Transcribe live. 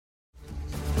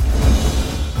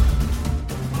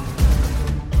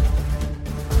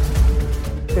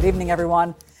Good evening,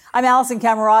 everyone. I'm Allison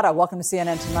Camerata. Welcome to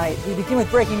CNN Tonight. We begin with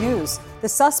breaking news. The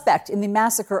suspect in the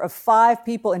massacre of 5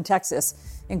 people in Texas,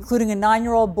 including a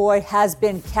 9-year-old boy, has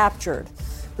been captured.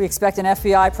 We expect an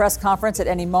FBI press conference at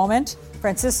any moment.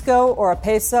 Francisco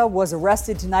Oropesa was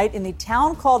arrested tonight in the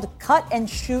town called Cut and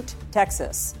Shoot,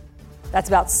 Texas. That's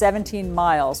about 17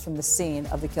 miles from the scene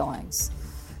of the killings.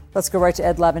 Let's go right to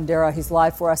Ed Lavandera. He's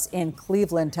live for us in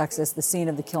Cleveland, Texas, the scene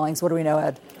of the killings. What do we know,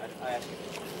 Ed?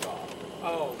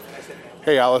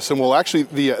 Hey, Allison. Well, actually,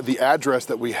 the address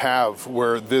that we have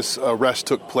where this arrest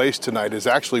took place tonight is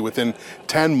actually within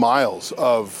 10 miles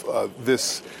of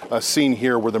this scene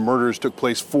here where the murders took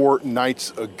place 4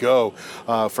 nights ago.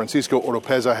 Francisco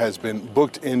Oropesa has been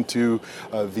booked into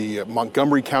the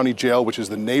Montgomery County Jail, which is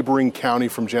the neighboring county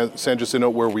from San Jacinto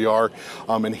where we are,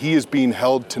 and he is being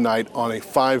held tonight on a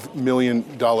 $5 million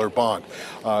bond.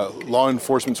 Law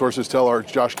enforcement sources tell our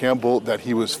Josh Campbell that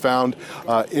he was found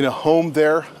in a home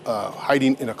there,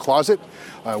 hiding in a closet.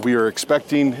 We are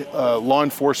expecting law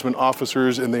enforcement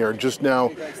officers, and they are just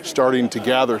now starting to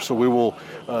gather. So we will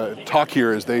talk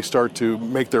here as they start to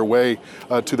make their way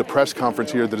to the press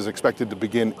conference here that is expected to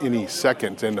begin any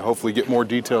second, and hopefully get more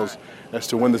details as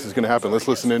to when this is going to happen. Let's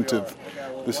listen into,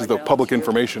 this is the public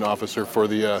information officer for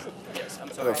the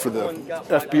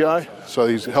FBI. So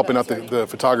he's helping out the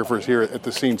photographers here at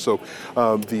the scene. So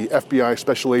the FBI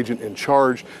special agent in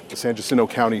charge, the San Jacinto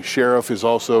County Sheriff is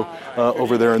also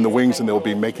over there in the wings, and they'll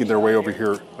be making their way over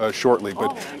here shortly.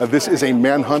 But this is a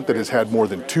manhunt that has had more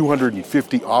than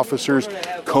 250 officers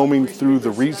combing through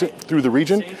the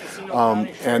region.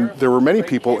 And there were many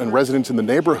people and residents in the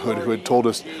neighborhood who had told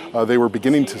us they were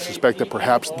beginning to suspect that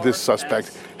perhaps this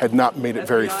suspect had not made it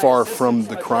very far from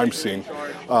the crime scene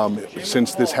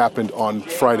since this happened on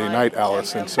Friday night,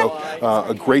 Alice. And so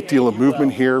a great deal of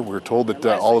movement here. We're told that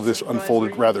all of this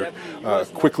unfolded rather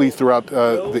quickly throughout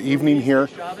the evening here.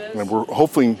 And we're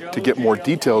hoping to get more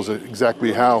details of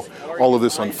exactly how all of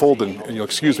this unfolded. And you'll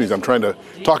excuse me as I'm trying to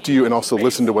talk to you and also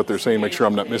listen to what they're saying, make sure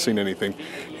I'm not missing anything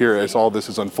here as all this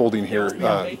is unfolding here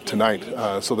tonight.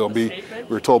 So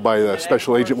we're told by the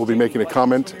special agent will be making a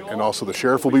comment, and also the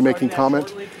sheriff will be making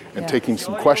comment and taking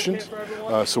some questions.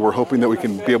 So we're hoping that we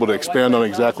can be able to expand on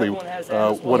exactly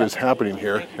what is happening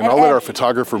here. And I'll let our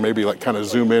photographer maybe kind of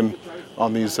zoom in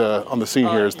on these on the scene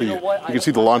here as you can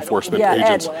see the law enforcement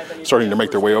agents starting to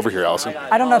make their way over here, Allison.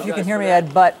 I don't know if you can hear me,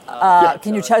 Ed, but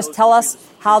can you just tell us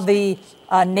how the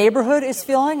neighborhood is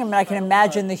feeling? I mean, I can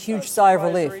imagine the huge sigh of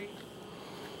relief.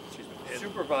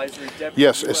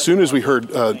 Yes, as soon as we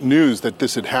heard news that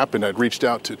this had happened, I'd reached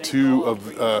out to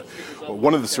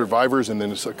one of the survivors and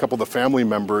then a couple of the family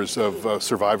members of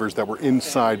survivors that were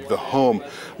inside the home.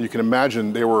 You can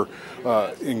imagine they were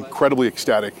incredibly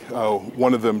ecstatic.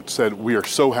 One of them said, "We are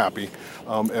so happy."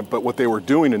 But what they were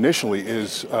doing initially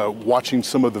is watching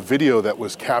some of the video that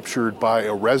was captured by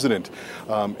a resident,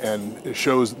 and it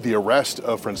shows the arrest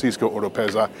of Francisco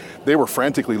Oropesa. They were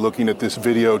frantically looking at this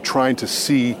video, trying to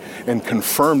see and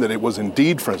confirm that it was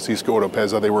indeed Francisco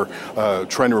Oropesa. They were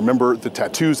trying to remember the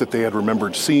tattoos that they had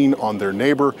remembered seeing on their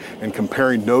neighbor and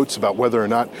comparing notes about whether or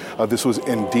not this was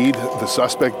indeed the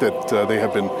suspect that they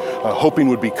have been hoping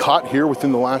would be caught here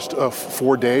within the last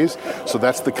 4 days. So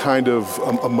that's the kind of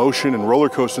emotion and roller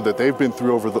coaster that they've been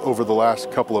through over the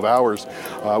last couple of hours.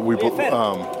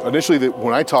 Initially,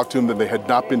 when I talked to them, that they had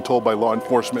not been told by law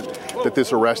enforcement that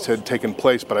this arrest had taken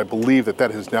place, but I believe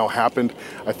that has now happened.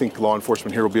 I think law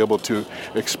enforcement here will be able to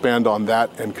expand on that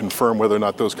and confirm whether or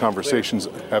not those conversations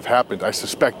have happened. I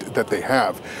suspect that they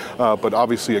have, but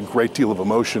obviously a great deal of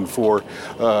emotion for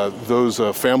those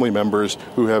family members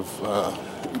who have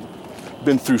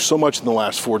been through so much in the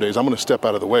last 4 days. I'm going to step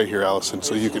out of the way here, Allison,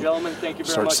 so you can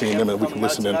start seeing them and we can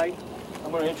listen in. I'm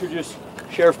going to introduce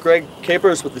Sheriff Greg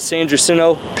Capers with the San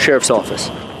Jacinto Sheriff's Office.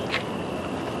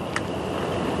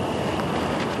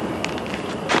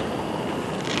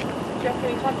 Jeff,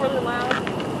 can you talk really loud?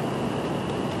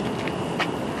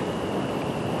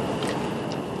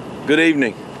 Good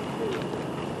evening.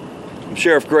 I'm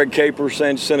Sheriff Greg Capers,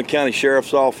 San Jacinto County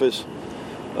Sheriff's Office,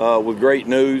 with great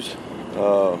news.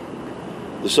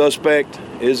 The suspect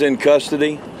is in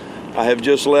custody. I have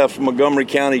just left Montgomery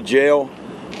County Jail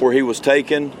where he was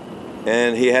taken,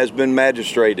 and he has been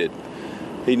magistrated.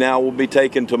 He now will be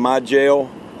taken to my jail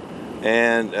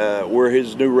and where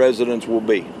his new residence will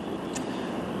be.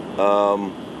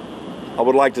 I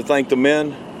would like to thank the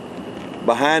men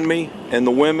behind me and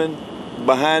the women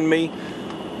behind me.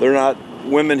 They're not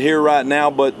women here right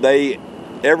now, but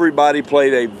everybody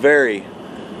played a very,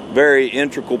 very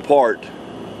integral part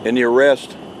in the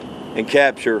arrest and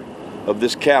capture of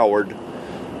this coward.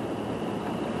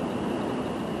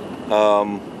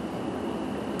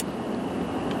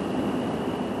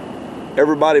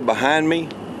 everybody behind me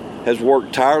has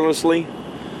worked tirelessly.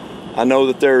 I know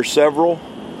that there are several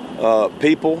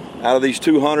people out of these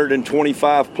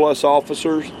 225 plus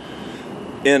officers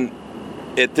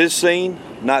at this scene,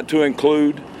 not to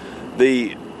include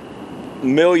the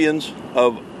millions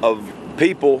of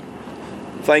people,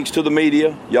 thanks to the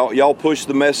media. Y'all push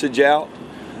the message out.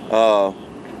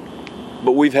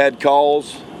 But we've had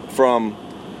calls from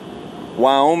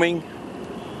Wyoming,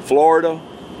 Florida,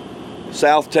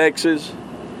 South Texas,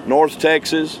 North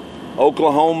Texas,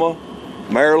 Oklahoma,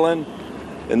 Maryland,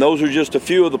 and those are just a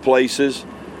few of the places.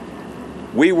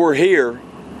 We were here,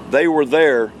 they were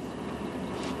there.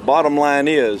 Bottom line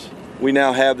is, we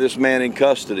now have this man in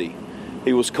custody.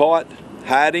 He was caught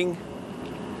hiding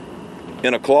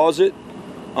in a closet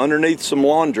underneath some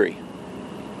laundry.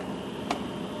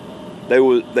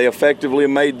 They effectively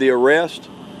made the arrest.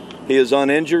 He is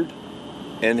uninjured,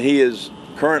 and he is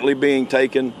currently being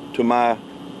taken to my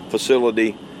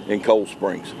facility in Cold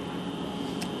Springs.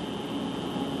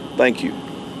 Thank you.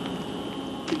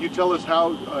 Can you tell us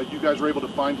how you guys were able to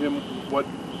find him? What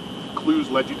clues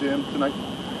led you to him tonight?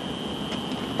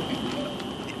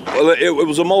 Well, it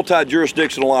was a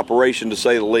multi-jurisdictional operation, to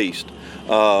say the least.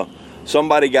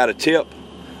 Somebody got a tip,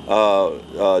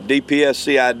 DPS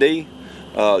CID,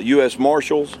 U.S.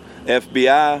 Marshals,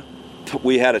 FBI.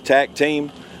 We had a TAC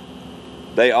team.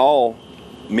 They all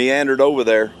meandered over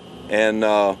there and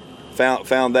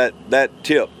found that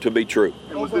tip to be true.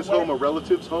 And was this home a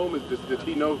relative's home? Did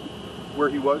he know where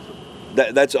he was?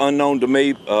 That's unknown to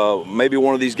me. Maybe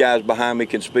one of these guys behind me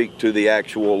can speak to the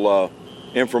actual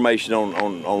information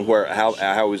on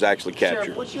how he was actually captured.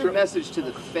 Sheriff, what's your message to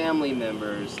the family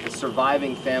members, the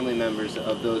surviving family members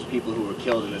of those people who were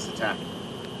killed in this attack?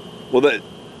 Well,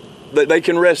 they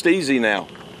can rest easy now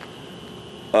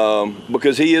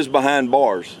because he is behind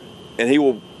bars, and he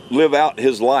will live out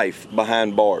his life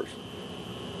behind bars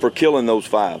for killing those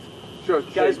 5. Sure,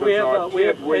 guys, we have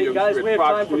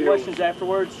time for questions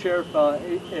afterwards. Sheriff,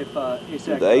 if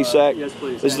ASAC. The ASAC? Yes,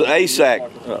 please. This is the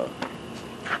ASAC.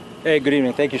 Hey, good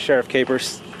evening. Thank you, Sheriff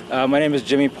Capers. My name is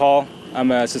Jimmy Paul.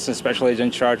 I'm an Assistant Special Agent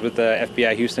in charge with the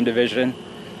FBI Houston Division.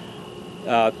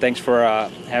 Thanks for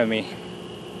having me.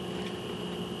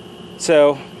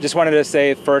 So, just wanted to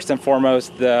say, first and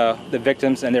foremost, the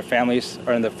victims and their families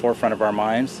are in the forefront of our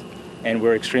minds, and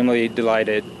we're extremely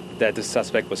delighted that the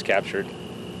suspect was captured.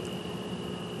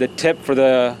 The tip for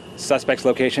the suspect's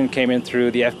location came in through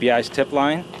the FBI's tip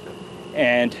line,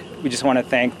 and we just want to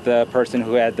thank the person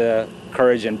who had the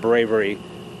courage and bravery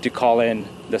to call in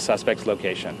the suspect's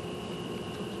location.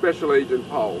 Special Agent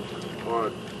Paul,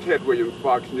 Ted Williams,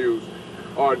 Fox News.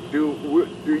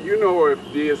 Do you know if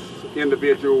this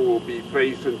individual will be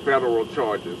facing federal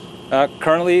charges?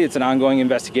 Currently, it's an ongoing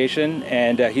investigation,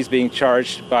 and he's being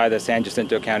charged by the San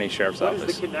Jacinto County Sheriff's Office. What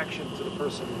is the connection to the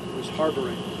person who's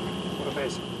harboring what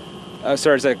offense?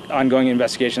 Sir, it's an ongoing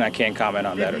investigation. I can't comment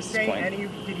on that at this point.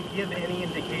 Did he give any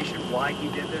indication why he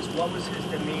did this? What was his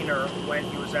demeanor when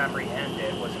he was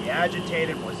apprehended? Was he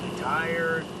agitated? Was he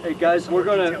tired? Hey guys, we're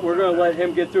gonna let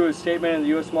him get through his statement and the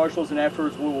U.S. Marshals, and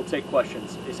afterwards we will take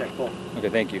questions. ASAC, Paul. Okay,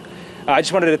 thank you. I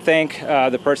just wanted to thank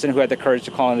the person who had the courage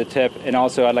to call in the tip, and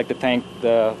also I'd like to thank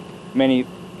the many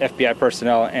FBI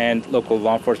personnel and local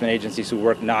law enforcement agencies who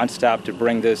worked nonstop to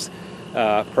bring this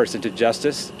person to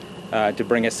justice, to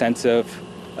bring a sense of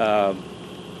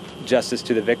justice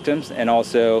to the victims, and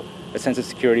also a sense of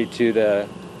security to the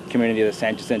community of the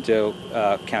San Jacinto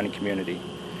County community.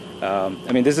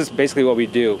 I mean, this is basically what we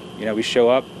do. You know, we show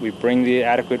up, we bring the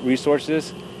adequate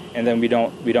resources, and then we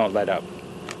don't let up.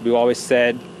 We always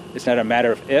said it's not a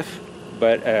matter of if,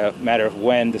 but a matter of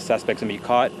when the suspect's gonna be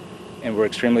caught, and we're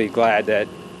extremely glad that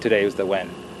today was the when.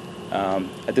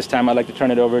 At this time, I'd like to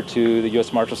turn it over to the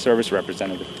U.S. Marshal Service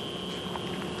representative.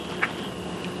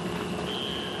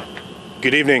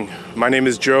 Good evening. My name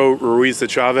is Joe Ruiz de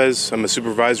Chavez. I'm a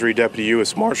supervisory deputy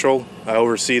U.S. Marshal. I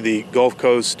oversee the Gulf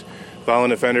Coast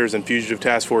Violent Offenders and Fugitive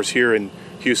Task Force here in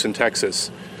Houston, Texas.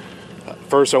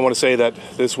 First, I want to say that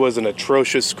this was an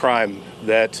atrocious crime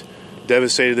that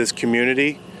devastated this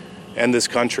community and this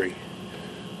country.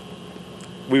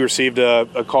 We received a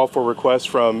call for request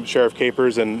from Sheriff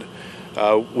Capers, and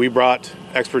we brought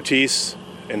expertise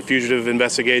in fugitive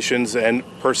investigations and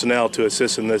personnel to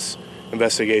assist in this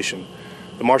investigation.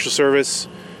 The Marshal Service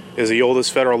is the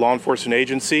oldest federal law enforcement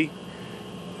agency,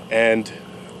 and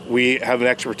we have an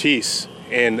expertise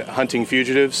in hunting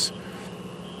fugitives.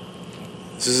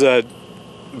 This is a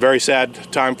very sad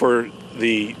time for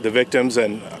the victims,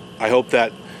 and I hope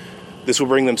that this will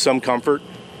bring them some comfort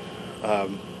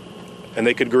and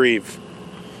they could grieve.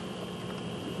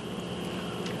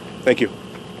 Thank you.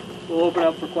 We'll open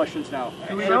up for questions now.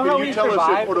 Can you tell us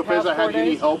if Oropeza had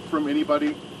any help from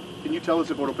anybody? Can you tell us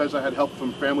if Oropeza had help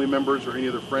from family members or any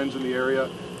other friends in the area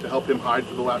to help him hide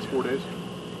for the last 4 days?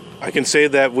 I can say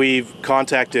that we've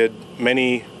contacted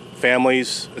many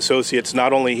families, associates,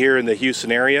 not only here in the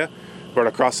Houston area, but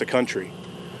across the country.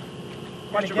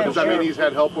 Does that mean he's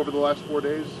had help over the last 4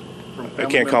 days from family I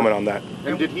can't members? comment on that.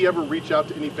 And did he ever reach out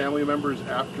to any family members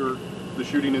after the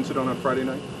shooting incident on Friday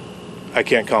night? I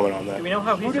can't comment on that. Do we know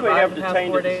how he survived the past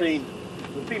 4 days?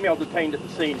 The female detained at the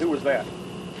scene, who was that?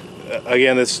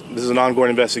 Again, this is an ongoing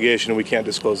investigation, and we can't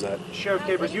disclose that. Sheriff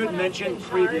Capers, you had mentioned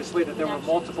previously that there were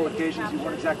multiple occasions you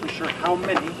weren't exactly sure how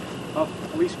many of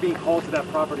police being called to that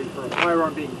property for a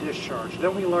firearm being discharged.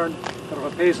 Then we learned that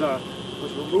Oropeza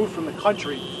was removed from the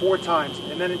country 4 times,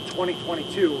 and then in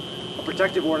 2022, a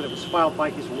protective order that was filed by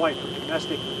his wife for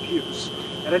domestic abuse.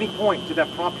 At any point, did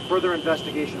that prompt further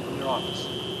investigation from your office?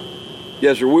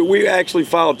 Yes, sir. We actually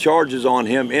filed charges on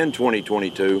him in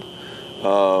 2022,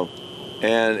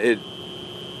 and it,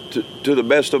 to the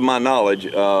best of my knowledge,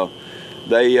 we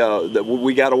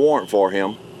got a warrant for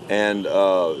him, and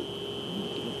the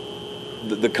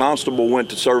constable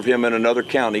went to serve him in another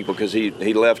county because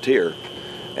he left here,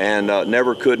 and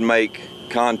never could make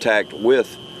contact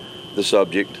with the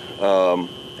subject,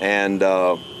 and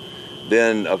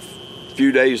then a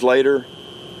few days later,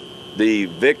 the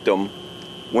victim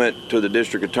went to the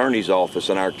district attorney's office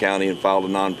in our county and filed a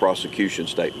non-prosecution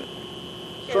statement.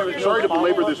 Sorry to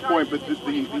belabor this point, but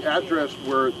the address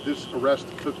where this arrest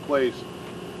took place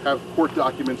have court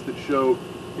documents that show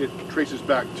it traces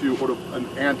back to an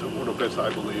aunt of Oropeza, I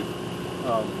believe.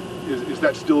 Is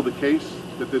that still the case,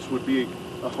 that this would be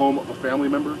a home of a family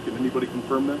member? Can anybody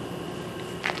confirm that?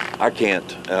 I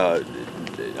can't.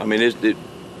 I mean,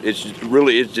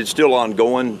 it's still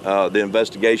ongoing. The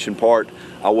investigation part.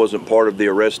 I wasn't part of the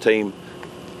arrest team.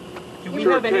 Do we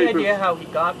have any idea how he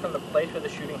got from the place where the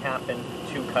shooting happened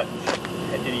to Cut and Shoot?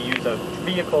 And did he use a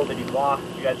vehicle? Did he walk?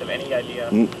 Do you guys have any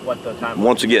idea what the time was?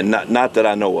 Once again, not that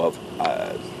I know of.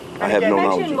 I have no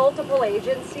knowledge. You mentioned multiple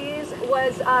agencies.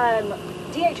 Was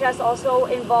DHS also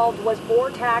involved? Was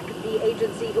BORTAC the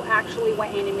agency who actually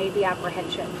went in and made the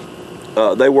apprehension?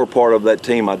 They were part of that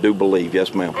team, I do believe.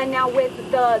 Yes, ma'am. And now with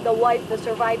the wife, the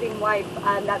surviving wife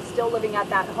that's still living at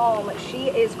that home, she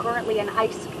is currently an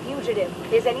ICE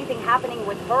fugitive. Is anything happening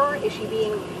with her? Is she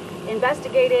being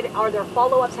investigated? Are there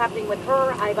follow-ups happening with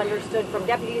her? I've understood from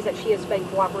deputies that she has been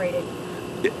cooperating.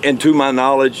 And to my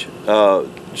knowledge,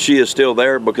 she is still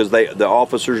there because the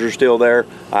officers are still there.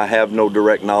 I have no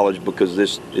direct knowledge because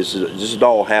this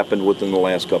all happened within the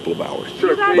last couple of hours.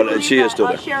 Sure, but she is still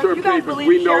there. Sheriff, you guys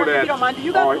believe, Sheriff, if you don't mind, do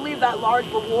you guys believe that large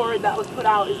reward that was put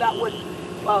out, is that what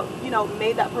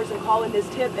made that person call in this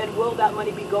tip, and will that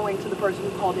money be going to the person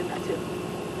who called in that tip?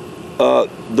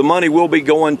 The money will be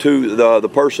going to the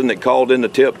person that called in the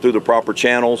tip through the proper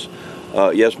channels.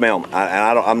 Yes, ma'am.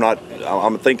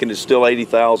 I'm thinking it's still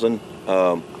 $80,000.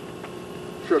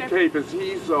 Sure, Capers,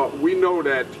 we know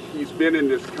that he's been in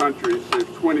this country since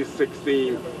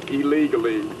 2016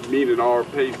 illegally, meaning our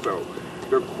peso.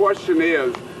 The question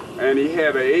is, and he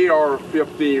had an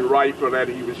AR-15 rifle that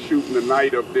he was shooting the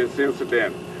night of this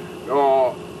incident.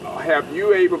 Have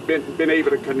you been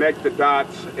able to connect the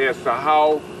dots as to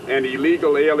how an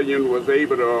illegal alien was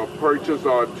able to purchase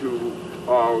or to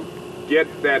get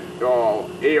that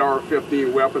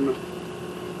AR-15 weapon?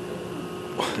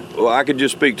 Well, I could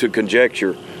just speak to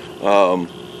conjecture.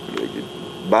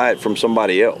 Buy it from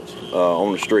somebody else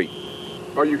on the street.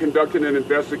 Are you conducting an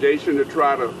investigation to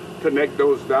try to connect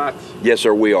those dots? Yes,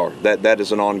 sir, we are. That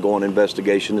is an ongoing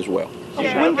investigation as well.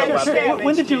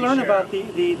 When did you learn about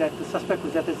that the suspect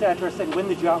was at this address, and when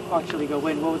did you actually go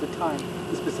in? What was the time,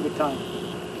 the specific time?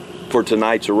 For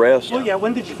tonight's arrest? Well, yeah,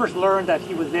 when did you first learn that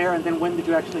he was there, and then when did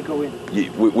you actually go in?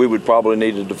 We would probably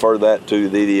need to defer that to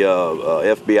the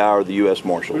FBI or the U.S.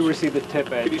 Marshals. We received the tip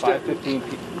at 5:15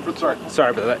 p.m.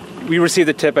 Sorry about that. We received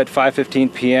the tip at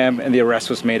 5:15 p.m. and the arrest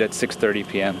was made at 6:30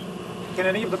 p.m. Can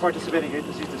any of the participating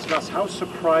agencies discuss how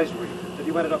surprised were you that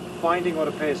you ended up finding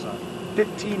Oropeza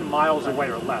 15 miles away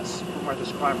or less from where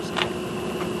this crime was committed?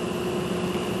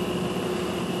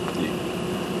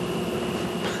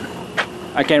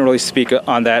 I can't really speak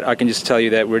on that. I can just tell you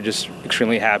that we're just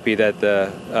extremely happy that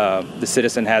the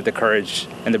citizen had the courage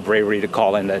and the bravery to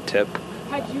call in that tip.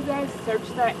 Had you guys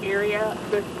searched that area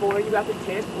before you got the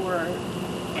tip, or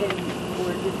did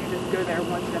you just go there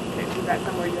once you got the tip? Was that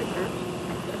somewhere you had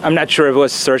searched? I'm not sure if it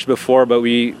was searched before, but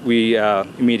we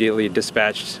immediately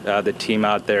dispatched the team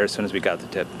out there as soon as we got the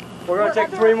tip. We're going to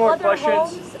take 3 more questions.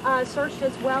 Homes searched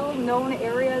as well? Known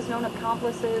areas, known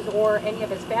accomplices, or any of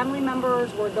his family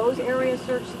members? Were those areas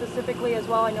searched specifically as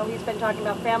well? I know he's been talking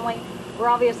about family. We're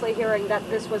obviously hearing that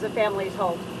this was a family's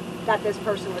home, that this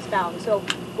person was found. So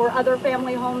were other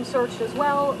family homes searched as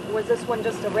well? Was this one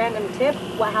just a random tip?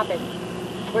 What happened?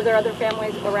 Were there other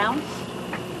families around?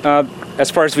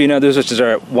 As far as we know, this was just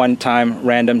a one-time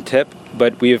random tip,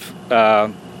 but we've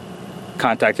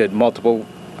contacted multiple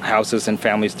houses and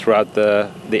families throughout the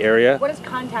area. What does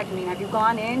contact mean? Have you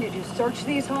gone in? Did you search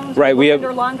these homes? Right, we have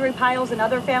under laundry piles and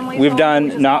other families. We've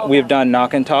done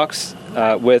knock and talks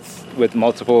with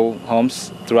multiple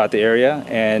homes throughout the area,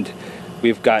 and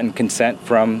we've gotten consent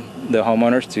from the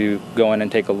homeowners to go in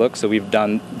and take a look. So we've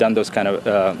done those kind of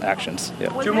actions. Yeah.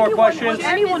 Two more questions. Was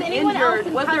anyone else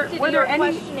in custody or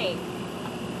questioning?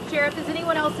 Sheriff, is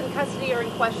anyone else in custody or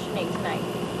in questioning tonight?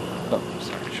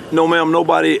 No, ma'am,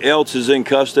 nobody else is in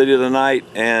custody tonight,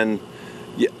 and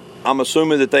I'm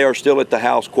assuming that they are still at the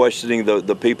house questioning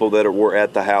the people that were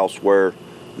at the house where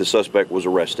the suspect was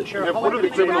arrested. Sure.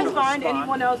 Did you guys find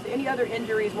anyone else, any other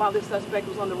injuries while this suspect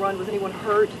was on the run? Was anyone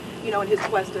hurt, in his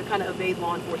quest to kind of evade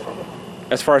law enforcement?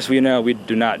 As far as we know, we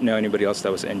do not know anybody else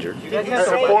that was injured.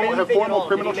 Have formal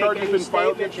criminal charges been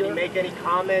filed? Did he make any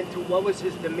comment to what was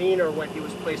his demeanor when he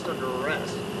was placed under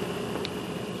arrest?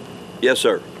 Yes,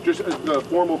 sir. Just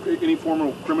any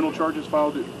formal criminal charges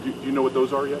filed? Do you know what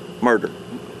those are yet? Murder.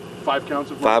 5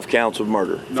 counts of murder? 5 counts of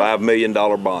murder. $5 million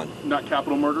bond. Not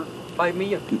capital murder? 5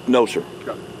 million. No, sir.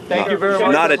 Got it. Thank you very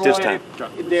much. Not at this time.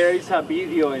 There is a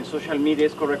video in social media.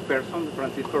 Is correct person,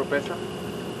 Francisco Oropesa?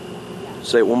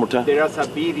 Say it one more time. There is a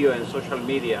video in social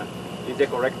media. Is the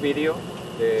correct video?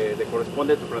 The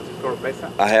correspondent to Francisco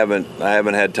Oropesa? I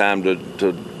haven't had time to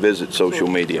visit social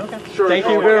media. Okay. Sure. Thank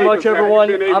you very much,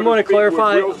 everyone. I'm going to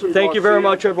clarify. Thank you very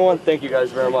much, everyone. Thank you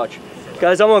guys very much.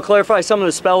 Guys, I'm going to clarify some of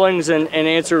the spellings and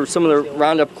answer some of the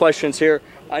roundup questions here.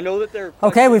 I know that they're...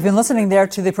 Okay, we've been listening there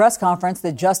to the press conference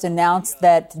that just announced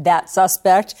that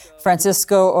suspect,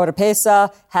 Francisco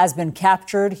Oropesa, has been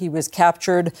captured. He was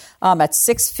captured at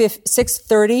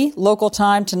 6:30 local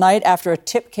time tonight after a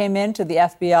tip came in to the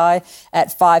FBI at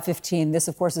 5:15. This,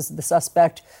 of course, is the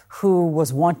suspect who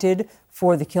was wanted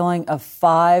for the killing of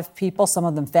 5 people, some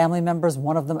of them family members,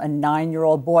 one of them a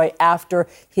 9-year-old boy, after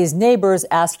his neighbors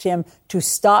asked him to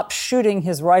stop shooting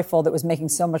his rifle that was making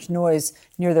so much noise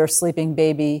near their sleeping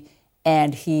baby,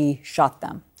 and he shot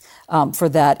them for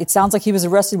that. It sounds like he was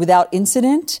arrested without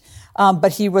incident,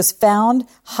 but he was found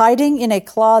hiding in a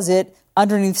closet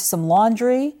underneath some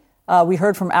laundry. We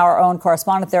heard from our own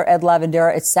correspondent there, Ed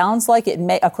Lavandera. It sounds like it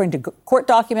may, according to court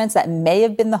documents, that may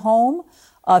have been the home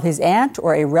of his aunt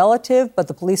or a relative, but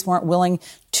the police weren't willing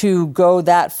to go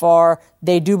that far.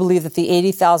 They do believe that the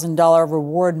 $80,000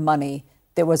 reward money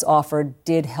that was offered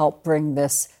did help bring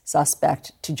this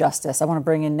suspect to justice. I want to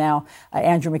bring in now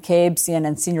Andrew McCabe,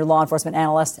 CNN senior law enforcement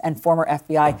analyst and former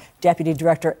FBI deputy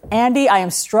director. Andy, I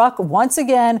am struck once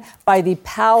again by the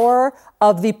power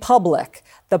of the public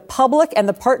and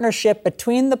the partnership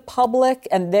between the public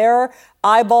and their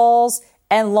eyeballs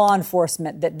and law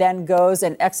enforcement that then goes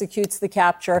and executes the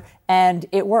capture, and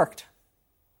it worked.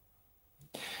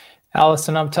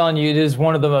 Allison, I'm telling you, it is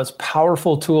one of the most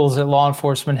powerful tools that law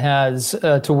enforcement has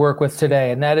to work with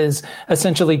today, and that is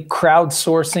essentially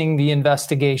crowdsourcing the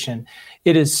investigation.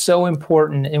 It is so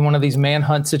important in one of these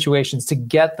manhunt situations to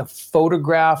get the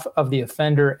photograph of the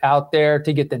offender out there,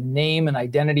 to get the name and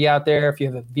identity out there. If you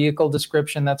have a vehicle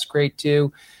description, that's great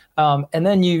too. And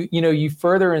then you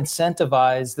further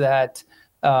incentivize that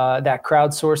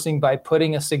crowdsourcing by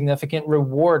putting a significant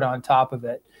reward on top of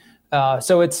it.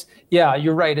 So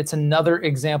you're right. It's another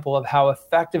example of how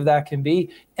effective that can be.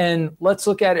 And let's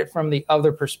look at it from the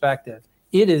other perspective.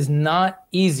 It is not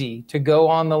easy to go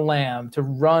on the lam, to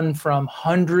run from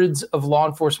hundreds of law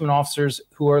enforcement officers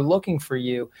who are looking for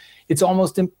you. It's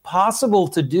almost impossible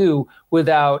to do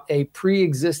without a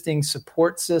pre-existing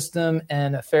support system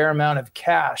and a fair amount of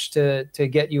cash to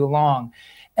get you along.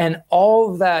 And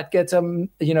all of that gets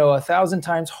 1,000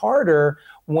 times harder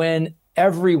when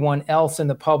everyone else in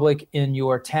the public in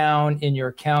your town, in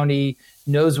your county,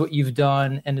 knows what you've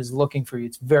done and is looking for you.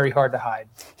 It's very hard to hide.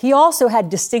 He also had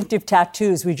distinctive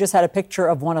tattoos. We just had a picture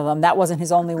of one of them. That wasn't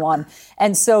his only one.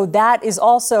 And so that is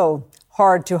also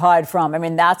hard to hide from. I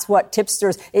mean, that's what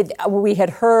tipsters, we had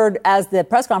heard as the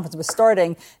press conference was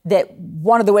starting that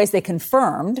one of the ways they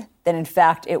confirmed that, in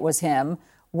fact, it was him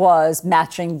was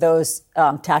matching those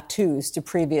tattoos to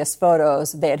previous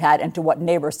photos they had and to what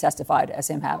neighbors testified as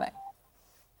him having.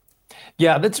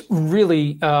 Yeah, that's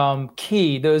really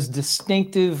key. Those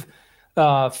distinctive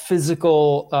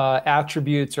physical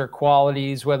attributes or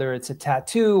qualities, whether it's a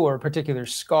tattoo or a particular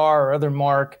scar or other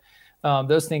mark,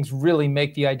 Those things really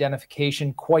make the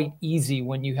identification quite easy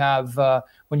when you have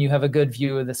a good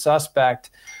view of the suspect.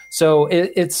 So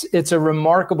it's a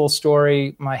remarkable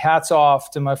story. My hat's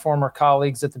off to my former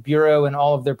colleagues at the Bureau and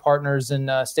all of their partners in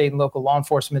state and local law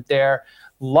enforcement there.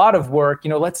 A lot of work.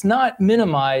 Let's not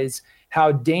minimize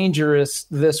how dangerous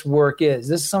this work is.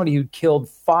 This is somebody who killed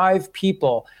 5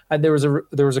 people. There was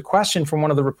a question from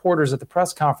one of the reporters at the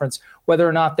press conference whether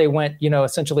or not they went,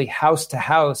 essentially house to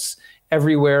house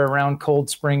everywhere around Cold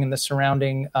Spring and the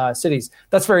surrounding cities.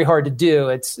 That's very hard to do.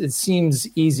 It seems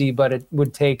easy, but it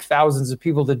would take thousands of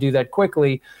people to do that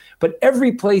quickly. But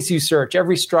every place you search,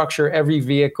 every structure, every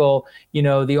vehicle,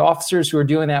 the officers who are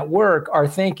doing that work are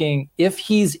thinking, if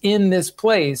he's in this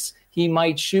place, he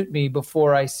might shoot me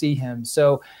before I see him.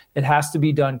 So it has to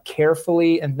be done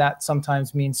carefully, and that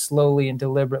sometimes means slowly and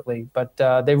deliberately. But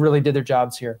they really did their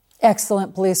jobs here.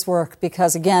 Excellent police work,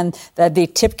 because, again, the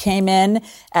tip came in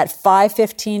at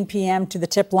 5:15 p.m. to the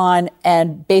tip line,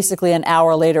 and basically an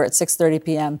hour later at 6:30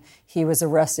 p.m., he was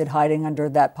arrested hiding under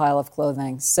that pile of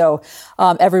clothing. So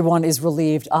everyone is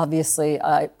relieved, obviously,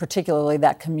 particularly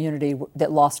that community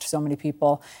that lost so many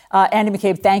people. Andy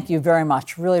McCabe, thank you very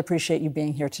much. Really appreciate you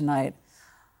being here tonight.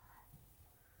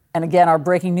 And again, our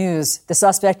breaking news, the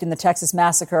suspect in the Texas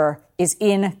massacre is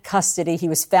in custody. He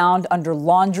was found under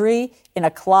laundry in a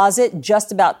closet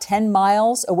just about 10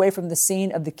 miles away from the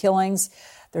scene of the killings.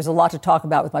 There's a lot to talk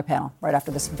about with my panel right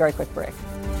after this very quick break.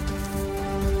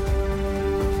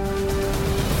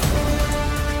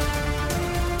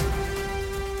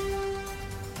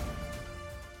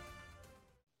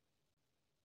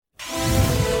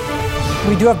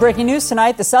 We do have breaking news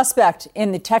tonight. The suspect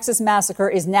in the Texas massacre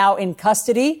is now in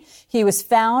custody. He was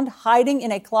found hiding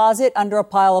in a closet under a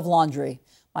pile of laundry.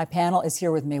 My panel is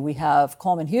here with me. We have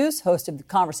Coleman Hughes, host of the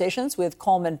Conversations with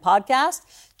Coleman podcast,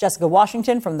 Jessica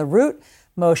Washington from The Root,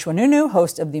 Mo Shwanunu,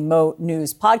 host of the Mo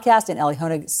News podcast, and Ellie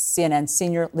Honig, CNN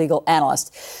senior legal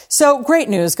analyst. So great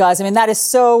news, guys. I mean, that is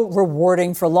so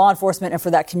rewarding for law enforcement and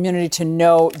for that community to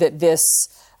know that this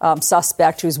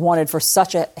suspect who's wanted for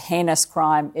such a heinous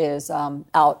crime is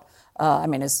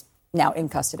is now in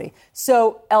custody.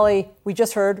 So, Ellie, we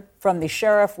just heard from the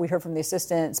sheriff. We heard from the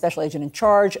assistant special agent in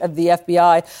charge of the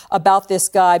FBI about this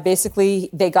guy. Basically,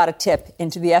 they got a tip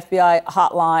into the FBI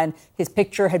hotline. His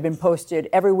picture had been posted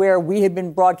everywhere. We had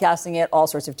been broadcasting it. All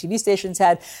sorts of TV stations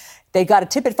had. They got a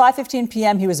tip at 5:15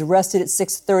 p.m. He was arrested at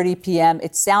 6:30 p.m.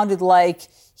 It sounded like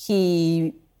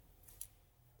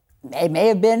it may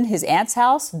have been his aunt's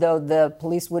house, though the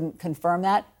police wouldn't confirm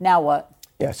that. Now what?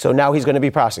 Yeah, so now he's going to be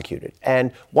prosecuted.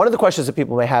 And one of the questions that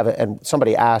people may have, and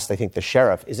somebody asked, I think, the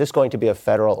sheriff, is this going to be a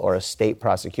federal or a state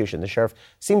prosecution? The sheriff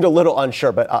seemed a little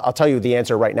unsure, but I'll tell you the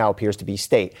answer right now appears to be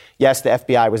state. Yes, the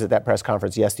FBI was at that press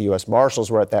conference. Yes, the U.S.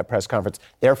 Marshals were at that press conference.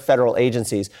 They're federal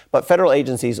agencies, but federal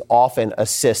agencies often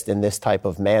assist in this type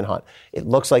of manhunt. It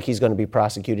looks like he's going to be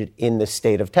prosecuted in the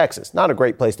state of Texas. Not a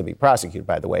great place to be prosecuted,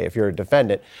 by the way, if you're a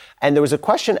defendant. And there was a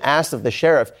question asked of the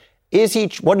sheriff,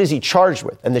 what is he charged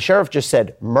with? And the sheriff just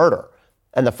said murder.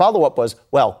 And the follow-up was,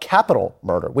 well, capital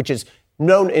murder, which is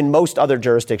known in most other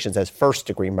jurisdictions as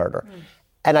first-degree murder.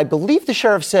 And I believe the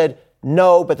sheriff said,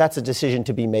 no, but that's a decision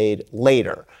to be made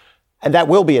later. And that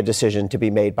will be a decision to be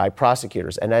made by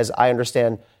prosecutors. And as I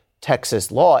understand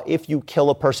Texas law, if you kill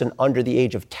a person under the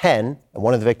age of 10, and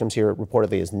one of the victims here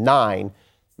reportedly is 9,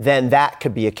 then that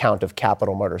could be a count of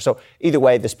capital murder. So either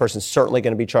way, this person's certainly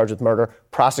going to be charged with murder.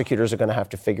 Prosecutors are going to have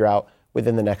to figure out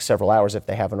within the next several hours, if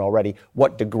they haven't already,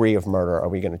 what degree of murder are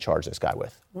we going to charge this guy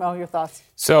with? Mo, your thoughts?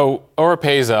 So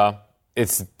Oropeza,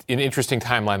 it's an interesting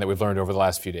timeline that we've learned over the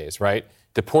last few days, right?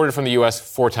 Deported from the U.S.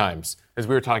 4 times. As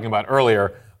we were talking about earlier,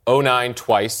 2009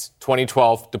 twice,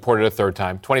 2012 deported a 3rd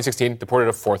time, 2016 deported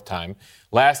a 4th time.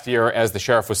 Last year, as the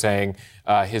sheriff was saying,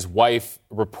 his wife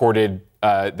reported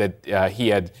that he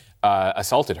had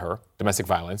assaulted her, domestic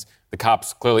violence. The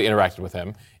cops clearly interacted with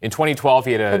him. In 2012,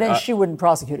 he had But then she wouldn't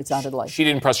prosecute, it sounded like. She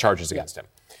didn't press charges against him.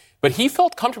 But he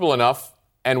felt comfortable enough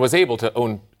and was able to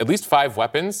own at least 5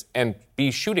 weapons and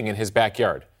be shooting in his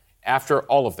backyard after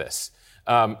all of this.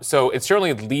 So it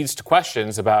certainly leads to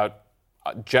questions about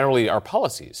generally our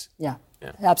policies. Yeah,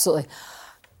 absolutely.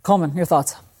 Coleman, your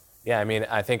thoughts? Yeah, I mean,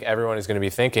 I think everyone is going to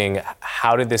be thinking,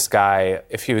 how did this guy,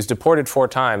 if he was deported 4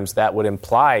 times, that would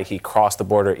imply he crossed the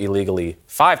border illegally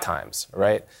 5 times,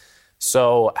 right?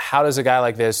 So how does a guy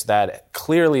like this that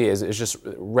clearly is just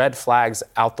red flags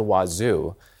out the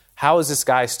wazoo, how is this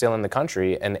guy still in the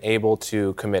country and able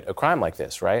to commit a crime like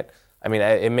this, right? I mean,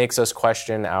 it makes us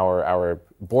question our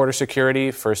border security,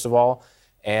 first of all,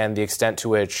 and the extent to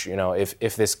which,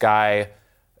 if this guy...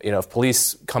 if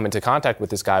police come into contact with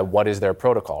this guy, what is their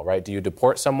protocol, right? Do you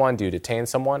deport someone? Do you detain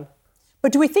someone?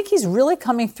 But do we think he's really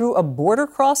coming through a border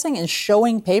crossing and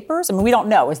showing papers? I mean, we don't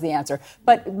know is the answer.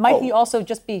 But might he also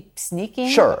just be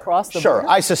sneaking across the border? Sure.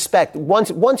 I suspect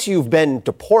once you've been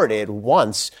deported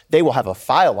they will have a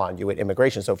file on you at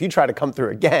immigration. So if you try to come through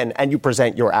again and you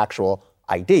present your actual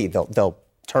ID, they'll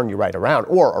turn you right around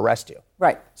or arrest you.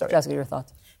 Right. So, Jessica, your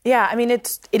thoughts? Yeah, I mean,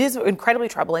 it is incredibly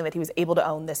troubling that he was able to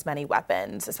own this many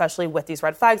weapons, especially with these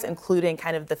red flags, including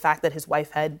kind of the fact that his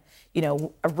wife had,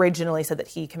 originally said that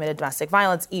he committed domestic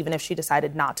violence, even if she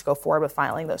decided not to go forward with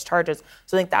filing those charges.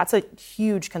 So I think that's a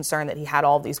huge concern that he had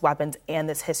all of these weapons and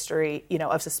this history,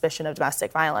 of suspicion of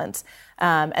domestic violence.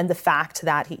 And the fact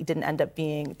that he didn't end up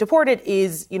being deported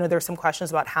is, there's some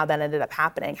questions about how that ended up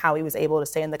happening, how he was able to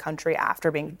stay in the country after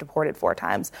being deported 4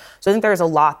 times. So I think there's a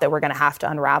lot that we're going to have to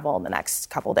unravel in the next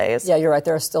couple days. Yeah, you're right.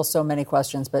 There are still so many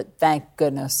questions, but thank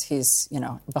goodness he's,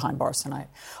 behind bars tonight.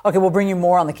 Okay, we'll bring you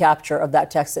more on the capture of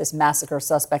that Texas massacre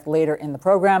suspect later in the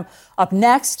program. Up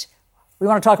next, we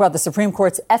want to talk about the Supreme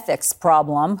Court's ethics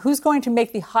problem. Who's going to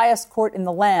make the highest court in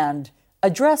the land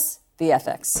address the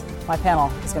ethics? My panel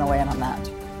is going to weigh in on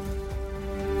that.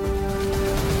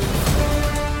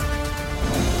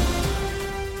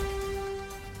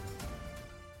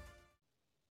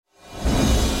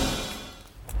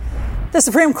 The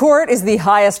Supreme Court is the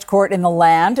highest court in the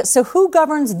land, so who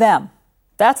governs them?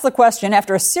 That's the question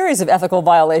after a series of ethical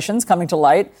violations coming to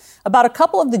light about a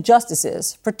couple of the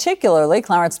justices, particularly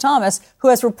Clarence Thomas, who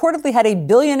has reportedly had a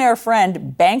billionaire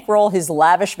friend bankroll his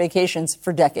lavish vacations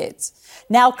for decades.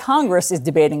 Now Congress is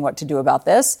debating what to do about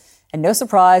this, and no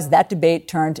surprise, that debate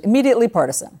turned immediately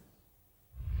partisan.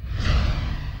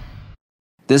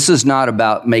 This is not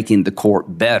about making the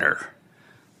court better.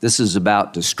 This is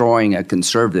about destroying a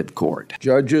conservative court.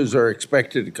 Judges are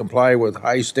expected to comply with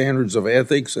high standards of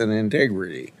ethics and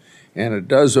integrity, and it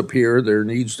does appear there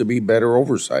needs to be better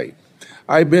oversight.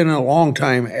 I've been a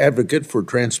longtime advocate for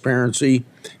transparency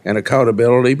and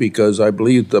accountability because I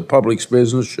believe the public's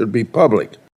business should be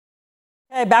public.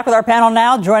 Okay, back with our panel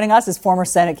now. Joining us is former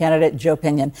Senate candidate Joe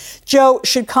Pinion. Joe,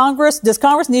 does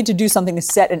Congress need to do something to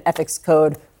set an ethics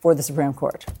code for the Supreme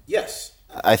Court? Yes.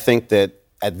 I think that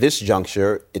at this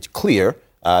juncture, it's clear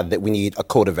that we need a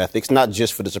code of ethics, not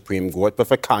just for the Supreme Court, but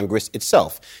for Congress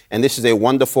itself. And this is a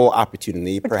wonderful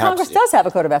opportunity. But Congress does have a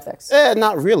code of ethics.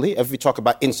 Not really. If we talk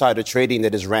about insider trading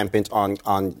that is rampant on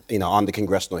the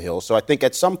Congressional Hill. So I think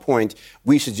at some point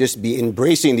we should just be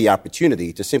embracing the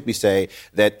opportunity to simply say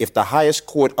that if the highest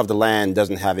court of the land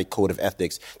doesn't have a code of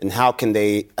ethics, then how can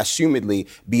they assumedly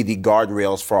be the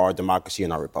guardrails for our democracy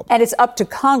and our republic? And it's up to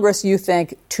Congress, you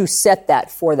think, to set that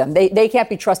for them. They can't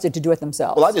be trusted to do it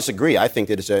themselves. Well, I disagree. I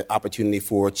think that it's an opportunity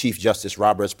for Chief Justice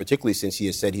Roberts, particularly since he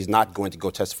has said he's not going to go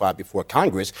testify before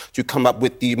Congress, to come up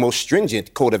with the most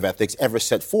stringent code of ethics ever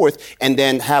set forth, and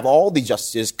then have all the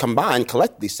justices combined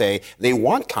collectively say they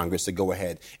want Congress to go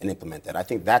ahead and implement that. I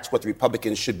think that's what the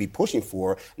Republicans should be pushing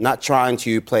for, not trying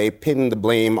to pin the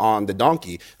blame on the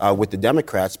donkey with the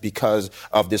Democrats because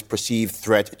of this perceived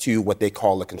threat to what they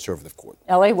call a conservative court.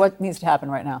 Ellie, what needs to happen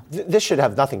right now? This should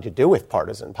have nothing to do with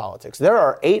partisan politics. There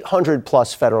are 800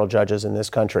 plus federal judges in this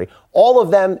country. All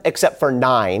of them, except for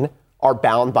 9, are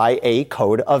bound by a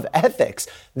code of ethics.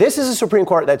 This is a Supreme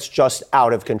Court that's just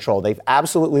out of control. They've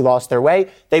absolutely lost their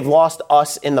way. They've lost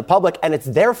us in the public, and it's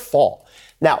their fault.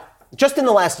 Now, just in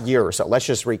the last year or so, let's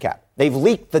just recap. They've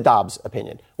leaked the Dobbs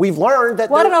opinion. We've learned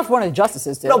that... Well, I don't know if one of the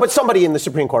justices did. No, but somebody in the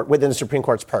Supreme Court, within the Supreme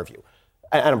Court's purview.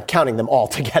 And I'm counting them all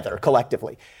together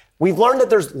collectively. We've learned that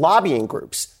there's lobbying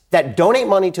groups that donate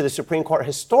money to the Supreme Court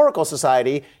Historical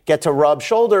Society, get to rub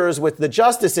shoulders with the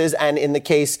justices, and in the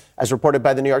case, as reported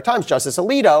by the New York Times, Justice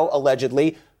Alito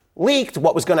allegedly leaked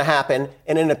what was going to happen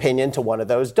in an opinion to one of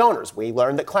those donors. We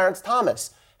learned that Clarence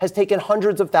Thomas has taken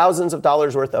hundreds of thousands of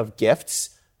dollars worth of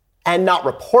gifts and not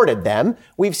reported them.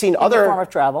 We've seen other... In the form of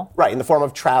travel. Right, in the form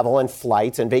of travel and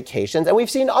flights and vacations. And we've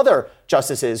seen other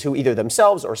justices who either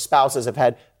themselves or spouses have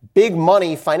had big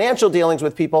money financial dealings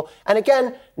with people, and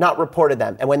again, not reported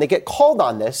them. And when they get called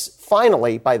on this,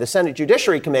 finally, by the Senate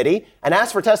Judiciary Committee and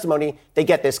ask for testimony, they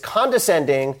get this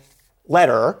condescending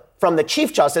letter from the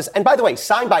Chief Justice, and by the way,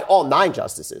 signed by all 9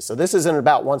 justices. So this isn't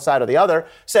about one side or the other,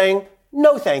 saying,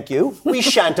 no, thank you, we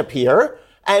shan't appear.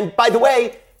 And by the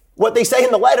way, what they say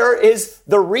in the letter is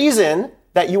the reason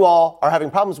that you all are having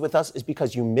problems with us is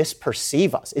because you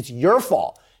misperceive us. It's your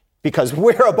fault. because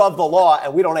we're above the law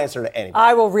and we don't answer to anybody.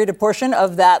 I will read a portion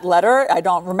of that letter. I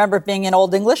don't remember it being in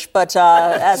Old English, but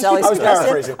as Ellie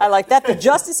suggested, I like that. The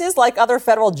justices, like other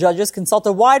federal judges, consult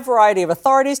a wide variety of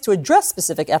authorities to address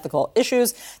specific ethical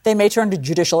issues. They may turn to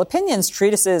judicial opinions,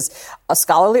 treatises,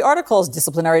 scholarly articles,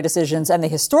 disciplinary decisions, and the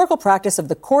historical practice of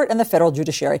the court and the federal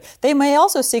judiciary. They may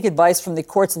also seek advice from the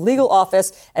court's legal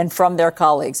office and from their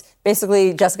colleagues.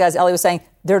 Basically, Jessica, as Ellie was saying,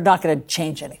 they're not going to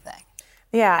change anything.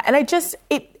 Yeah, and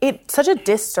it's such a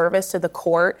disservice to the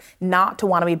court not to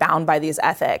want to be bound by these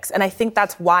ethics. And I think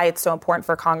that's why it's so important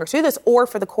for Congress to do this or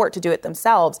for the court to do it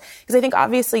themselves. Because I think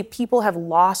obviously people have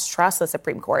lost trust in the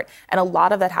Supreme Court. And a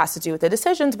lot of that has to do with the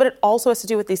decisions, but it also has to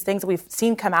do with these things that we've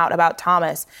seen come out about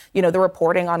Thomas, the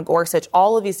reporting on Gorsuch,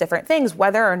 all of these different things,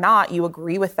 whether or not you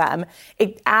agree with them.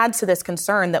 It adds to this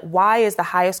concern that why is the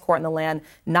highest court in the land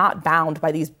not bound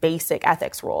by these basic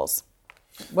ethics rules?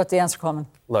 What's the answer, Coleman?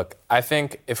 Look, I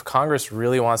think if Congress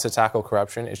really wants to tackle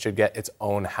corruption, it should get its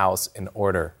own house in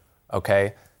order,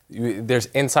 okay? There's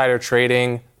insider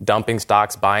trading, dumping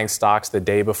stocks, buying stocks the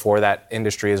day before that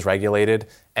industry is regulated,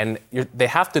 and they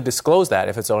have to disclose that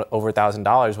if it's over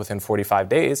 $1,000 within 45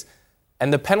 days.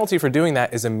 And the penalty for doing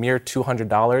that is a mere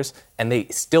 $200, and they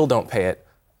still don't pay it.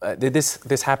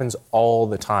 This happens all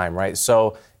the time, right?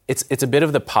 So it's a bit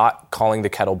of the pot calling the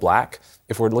kettle black.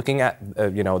 If we're looking at,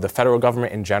 the federal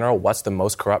government in general, what's the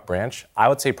most corrupt branch? I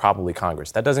would say probably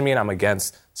Congress. That doesn't mean I'm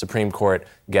against Supreme Court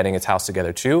getting its house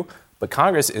together too, but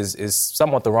Congress is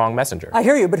somewhat the wrong messenger. I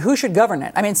hear you, but who should govern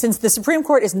it? I mean, since the Supreme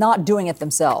Court is not doing it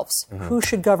themselves, who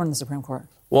should govern the Supreme Court?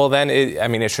 Well, then,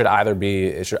 it should either be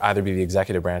the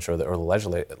executive branch or the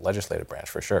legislative branch,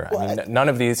 for sure. Well, none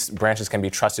of these branches can be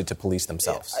trusted to police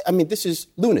themselves. This is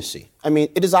lunacy.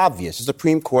 It is obvious. The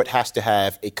Supreme Court has to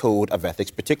have a code of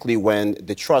ethics, particularly when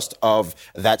the trust of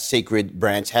that sacred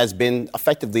branch has been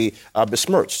effectively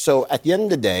besmirched. So at the end of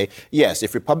the day, yes,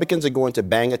 if Republicans are going to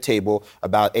bang a table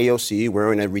about AOC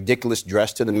wearing a ridiculous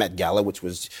dress to the Met Gala, which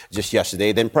was just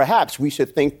yesterday, then perhaps we should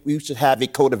have a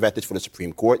code of ethics for the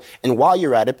Supreme Court. And while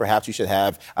you're at it, perhaps we should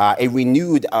have a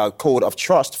renewed code of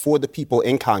trust for the people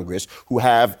in Congress who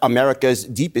have America's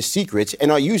deepest secrets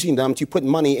and are using them to put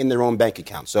money in their own bank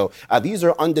account. So these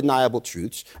are undeniable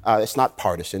truths. It's not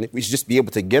partisan. We should just be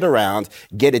able to get around,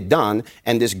 get it done.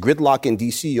 And this gridlock in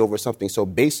D.C. over something so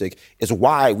basic is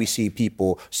why we see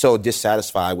people so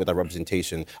dissatisfied with our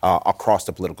representation across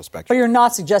the political spectrum. But you're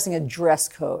not suggesting a dress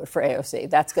code for AOC.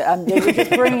 That's good. You're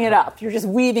just bringing it up. You're just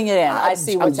weaving it in. I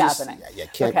see what's happening.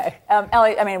 Okay.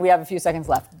 Ellie, we have a few seconds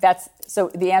left.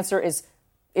 So the answer is,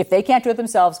 if they can't do it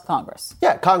themselves, Congress.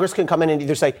 Yeah, Congress can come in and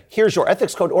either say, here's your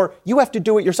ethics code, or you have to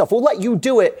do it yourself. We'll let you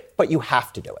do it, but you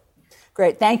have to do it.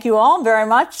 Great. Thank you all very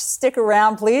much. Stick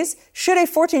around, please. Should a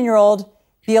 14-year-old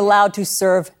be allowed to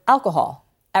serve alcohol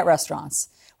at restaurants?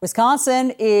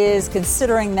 Wisconsin is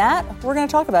considering that. We're going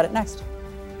to talk about it next.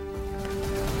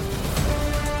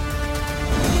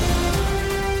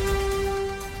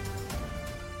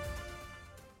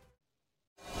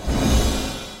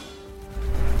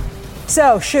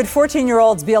 So, should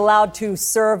 14-year-olds be allowed to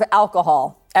serve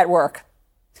alcohol at work?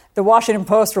 The Washington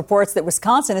Post reports that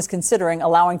Wisconsin is considering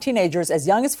allowing teenagers as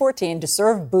young as 14 to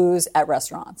serve booze at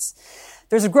restaurants.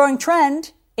 There's a growing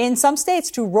trend in some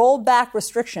states to roll back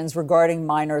restrictions regarding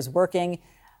minors working.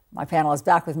 My panel is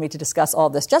back with me to discuss all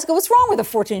this. Jessica, what's wrong with a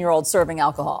 14-year-old serving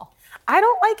alcohol? I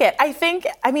don't like it. I think,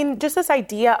 just this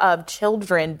idea of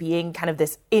children being kind of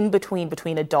this in-between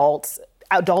between adults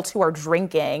who are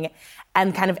drinking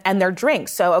and their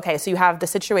drinks. So you have the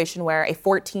situation where a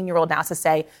 14-year-old now has to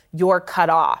say, you're cut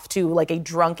off to like a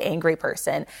drunk, angry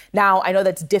person. Now, I know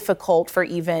that's difficult for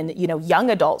even, young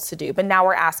adults to do, but now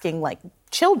we're asking like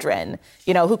children,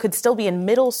 who could still be in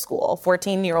middle school.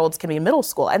 14-year-olds can be in middle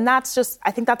school. And that's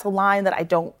I think that's a line that I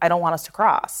don't want us to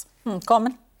cross.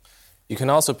 Coleman? You can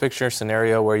also picture a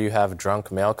scenario where you have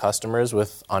drunk male customers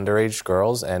with underage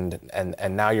girls and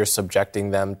now you're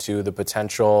subjecting them to the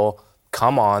potential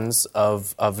come-ons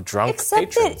of drunk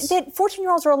patrons. Except that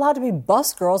 14-year-olds are allowed to be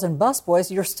bus girls and bus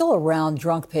boys. You're still around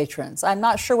drunk patrons. I'm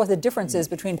not sure what the difference is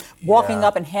between walking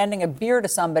up and handing a beer to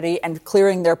somebody and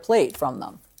clearing their plate from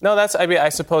them. No, I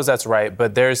suppose that's right.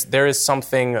 But there is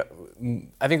something,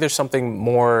 I think there's something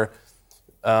more,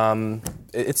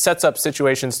 it sets up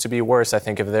situations to be worse, I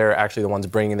think, if they're actually the ones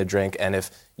bringing the drink and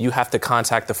if you have to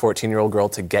contact the 14-year-old girl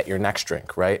to get your next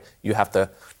drink, right? You have to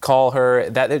call her.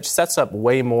 That it sets up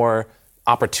way more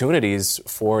opportunities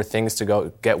for things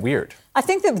to get weird. I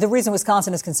think that the reason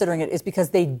Wisconsin is considering it is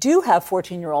because they do have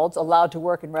 14-year-olds allowed to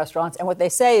work in restaurants. And what they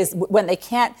say is when they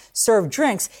can't serve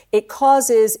drinks,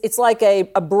 it's like a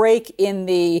break in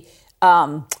the,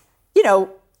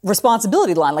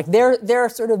 responsibility line. Like they're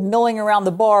sort of milling around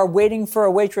the bar waiting for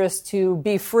a waitress to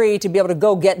be free to be able to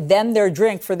go get them their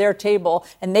drink for their table,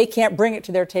 and they can't bring it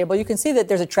to their table. You can see that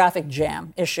there's a traffic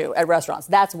jam issue at restaurants.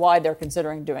 That's why they're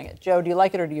considering doing it. Joe, do you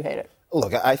like it or do you hate it?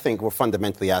 Look, I think we're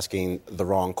fundamentally asking the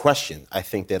wrong question. I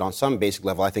think that on some basic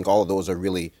level, I think all of those are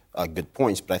really good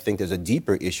points, but I think there's a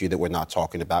deeper issue that we're not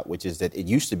talking about, which is that it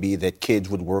used to be that kids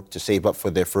would work to save up for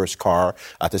their first car,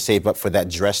 to save up for that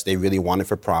dress they really wanted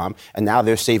for prom, and now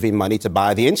they're saving money to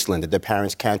buy the insulin that their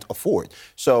parents can't afford.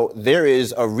 So there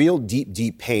is a real deep,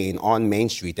 deep pain on Main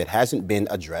Street that hasn't been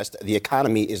addressed. The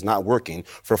economy is not working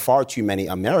for far too many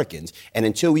Americans, and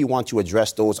until we want to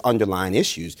address those underlying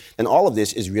issues, then all of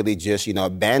this is really just,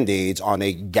 Band-Aids on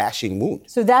a gashing wound.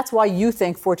 So that's why you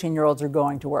think 14-year-olds are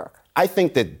going to work? I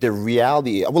think that the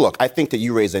reality, well, look, I think that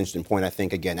you raise an interesting point. I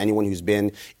think, again, anyone who's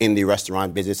been in the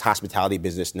restaurant business, hospitality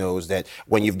business knows that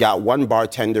when you've got one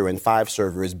bartender and 5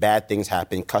 servers, bad things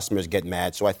happen, customers get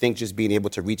mad. So I think just being able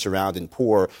to reach around and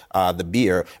pour the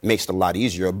beer makes it a lot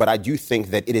easier. But I do think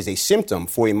that it is a symptom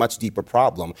for a much deeper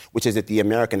problem, which is that the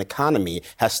American economy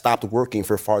has stopped working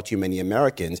for far too many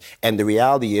Americans. And the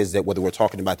reality is that whether we're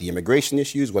talking about the immigration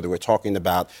issues, whether we're talking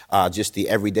about just the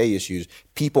everyday issues,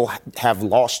 people have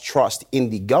lost trust in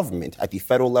the government at the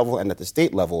federal level and at the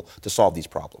state level to solve these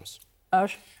problems.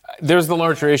 There's the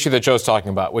larger issue that Joe's talking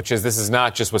about, which is this is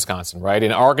not just Wisconsin, right?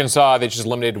 In Arkansas, they just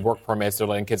eliminated work permits. They're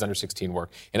letting kids under 16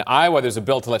 work. In Iowa, there's a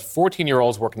bill to let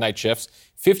 14-year-olds work night shifts,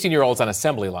 15-year-olds on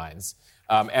assembly lines.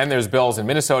 And there's bills in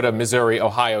Minnesota, Missouri,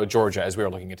 Ohio, Georgia, as we were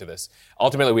looking into this.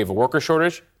 Ultimately, we have a worker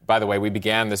shortage. By the way, we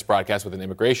began this broadcast with an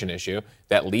immigration issue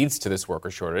that leads to this worker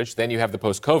shortage. Then you have the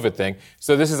post-COVID thing.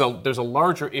 So there's a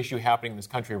larger issue happening in this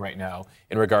country right now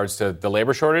in regards to the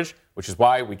labor shortage, which is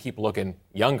why we keep looking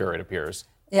younger, it appears.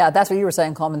 Yeah, that's what you were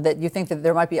saying, Coleman, that you think that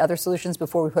there might be other solutions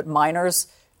before we put minors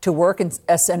to work in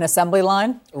an assembly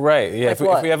line? Right, yeah. Like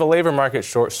if we have a labor market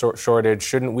shortage,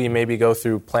 shouldn't we maybe go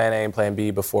through Plan A and Plan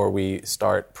B before we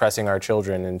start pressing our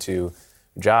children into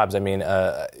jobs? I mean,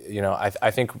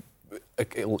 I think,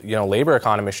 labor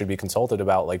economists should be consulted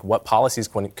about, like, what policies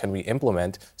can we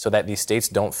implement so that these states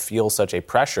don't feel such a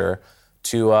pressure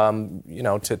to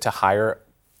hire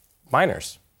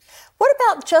minors. What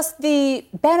about just the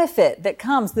benefit that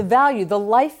comes, the value, the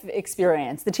life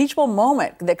experience, the teachable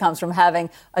moment that comes from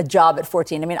having a job at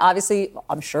 14? I mean, obviously,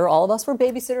 I'm sure all of us were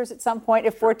babysitters at some point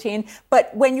at 14, but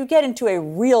when you get into a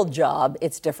real job,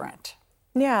 it's different.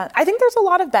 Yeah, I think there's a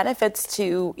lot of benefits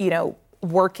to,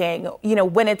 working,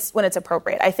 when it's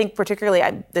appropriate. I think particularly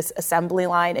this assembly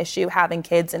line issue, having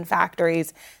kids in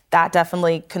factories, that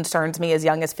definitely concerns me as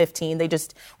young as 15.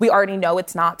 We already know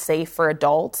it's not safe for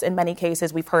adults. In many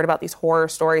cases, we've heard about these horror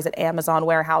stories at Amazon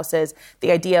warehouses.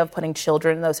 The idea of putting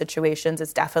children in those situations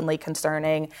is definitely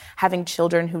concerning. Having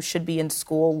children who should be in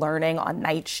school learning on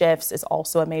night shifts is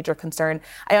also a major concern.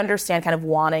 I understand kind of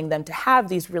wanting them to have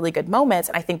these really good moments,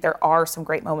 and I think there are some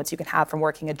great moments you can have from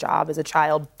working a job as a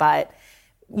child, but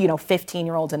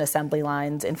 15-year-olds in assembly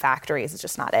lines in factories is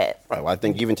just not it. Right. Well, I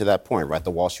think even to that point, right,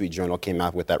 the Wall Street Journal came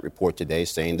out with that report today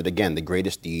saying that, again, the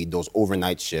greatest need, those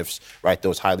overnight shifts, right,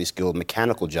 those highly skilled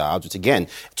mechanical jobs, which, again,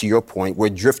 to your point, we're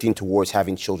drifting towards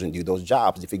having children do those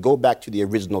jobs. If we go back to the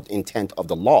original intent of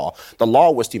the law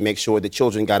was to make sure that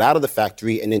children got out of the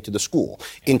factory and into the school,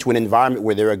 into an environment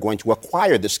where they were going to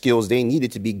acquire the skills they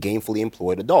needed to be gainfully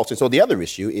employed adults. And so the other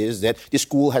issue is that the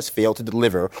school has failed to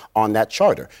deliver on that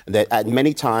charter, that at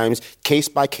many times, case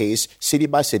by case, city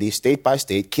by city, state by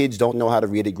state, kids don't know how to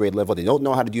read at grade level. They don't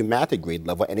know how to do math at grade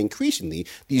level. And increasingly,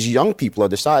 these young people are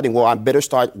deciding, well, I better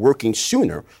start working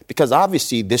sooner because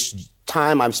obviously this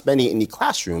time I'm spending in the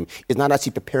classroom is not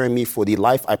actually preparing me for the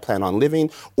life I plan on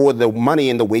living or the money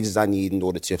and the wages I need in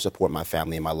order to support my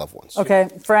family and my loved ones. Okay,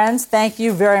 friends, thank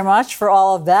you very much for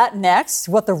all of that. Next,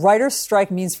 what the writer's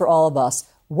strike means for all of us.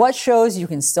 What shows you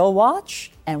can still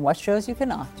watch and what shows you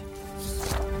cannot.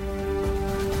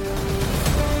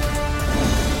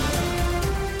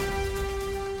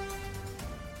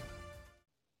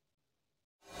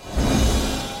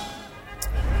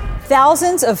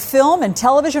 Thousands of film and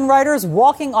television writers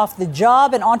walking off the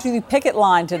job and onto the picket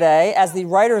line today as the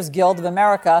Writers Guild of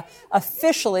America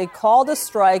officially called a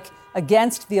strike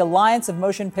against the Alliance of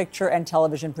Motion Picture and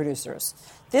Television Producers.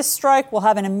 This strike will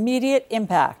have an immediate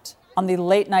impact on the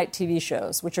late-night TV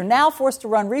shows, which are now forced to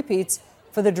run repeats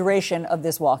for the duration of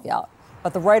this walkout.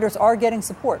 But the writers are getting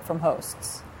support from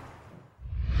hosts.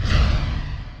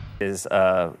 Is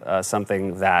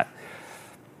something that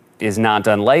is not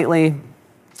done lightly,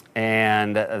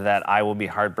 and that I will be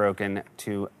heartbroken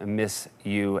to miss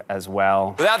you as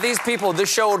well. Without these people,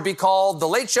 this show would be called The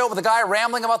Late Show with a guy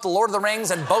rambling about the Lord of the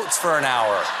Rings and boats for an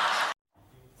hour.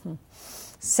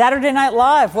 Saturday Night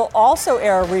Live will also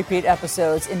air repeat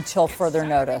episodes until further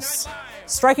notice.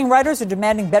 Striking writers are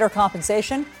demanding better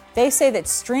compensation. They say that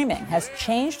streaming has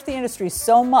changed the industry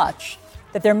so much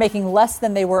that they're making less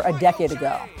than they were a decade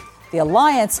ago. The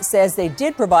Alliance says they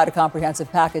did provide a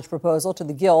comprehensive package proposal to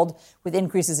the Guild with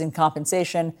increases in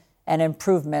compensation and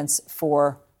improvements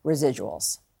for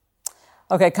residuals.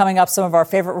 Okay, coming up, some of our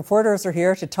favorite reporters are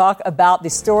here to talk about the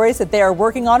stories that they are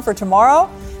working on for tomorrow.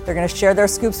 They're going to share their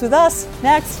scoops with us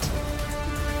next.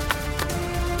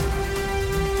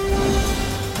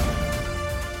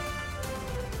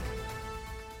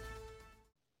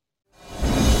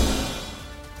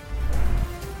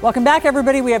 Welcome back,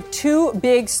 everybody. We have two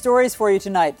big stories for you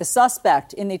tonight. The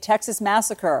suspect in the Texas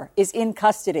massacre is in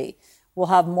custody. We'll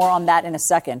have more on that in a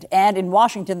second. And in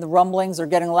Washington, the rumblings are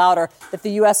getting louder that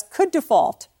the U.S. could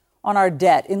default on our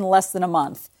debt in less than a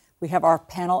month. We have our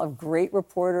panel of great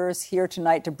reporters here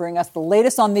tonight to bring us the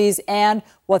latest on these and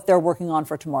what they're working on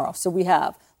for tomorrow. So we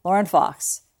have Lauren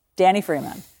Fox, Danny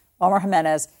Freeman, Omar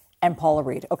Jimenez, and Paula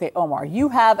Reed. Okay, Omar, you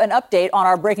have an update on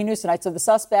our breaking news tonight. So the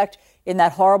suspect in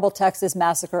that horrible Texas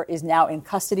massacre is now in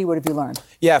custody. What have you learned?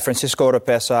 Yeah, Francisco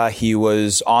Oropesa, he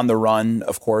was on the run,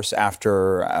 of course,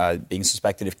 after being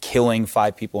suspected of killing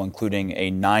 5 people, including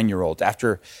a 9-year-old,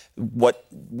 after what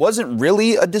wasn't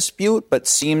really a dispute, but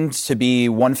seemed to be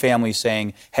one family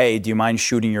saying, hey, do you mind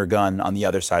shooting your gun on the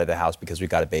other side of the house because we've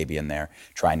got a baby in there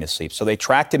trying to sleep. So they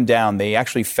tracked him down. They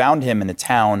actually found him in a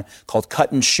town called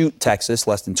Cut and Shoot, Texas,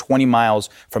 less than 20 miles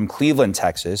from Cleveland,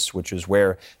 Texas, which is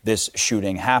where this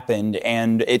shooting happened.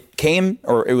 And it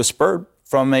was spurred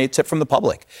from a tip from the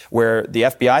public, where the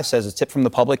FBI says a tip from the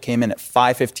public came in at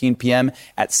 5:15 p.m.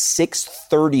 At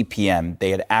 6:30 p.m.,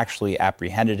 they had actually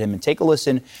apprehended him. And take a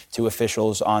listen to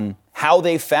officials on how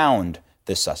they found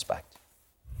this suspect.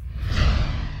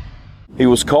 He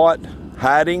was caught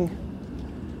hiding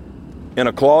in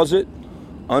a closet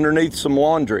underneath some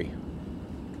laundry.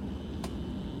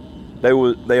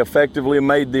 They effectively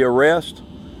made the arrest.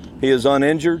 He is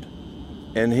uninjured,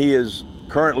 and he is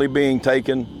currently being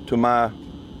taken to my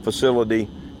facility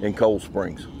in Cold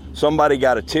Springs. Somebody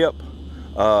got a tip,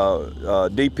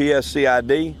 DPS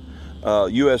CID,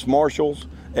 U.S. Marshals,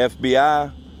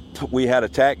 FBI. We had a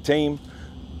TAC team.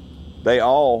 They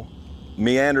all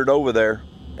meandered over there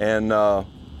and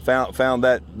found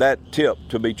that tip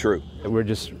to be true. We're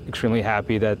just extremely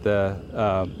happy that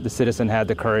the citizen had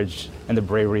the courage and the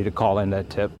bravery to call in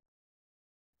that tip.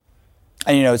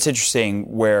 And, it's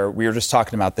interesting where we were just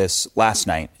talking about this last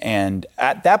night. And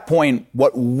at that point,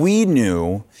 what we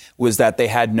knew was that they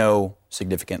had no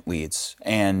significant leads.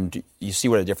 And you see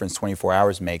what a difference 24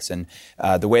 hours makes. And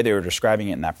the way they were describing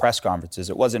it in that press conference is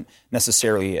it wasn't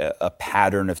necessarily a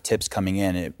pattern of tips coming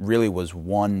in. It really was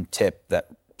one tip that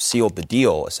sealed the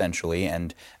deal, essentially.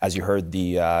 And as you heard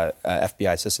the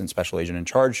FBI Assistant Special Agent in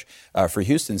charge for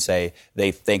Houston say,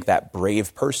 they thank that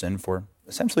brave person for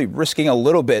essentially risking a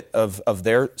little bit of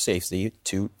their safety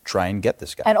to try and get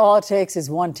this guy. And all it takes is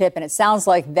one tip. And it sounds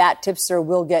like that tipster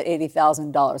will get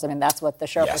 $80,000. I mean, that's what the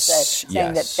sheriff was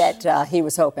saying that he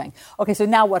was hoping. Okay, so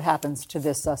now what happens to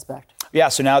this suspect? Yeah,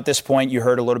 so now at this point, you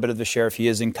heard a little bit of the sheriff. He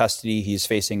is in custody. He's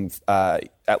facing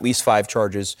at least 5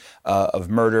 charges of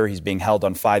murder. He's being held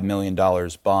on $5 million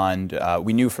bond.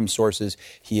 We knew from sources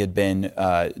he had been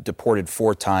deported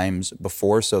 4 times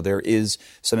before, so there is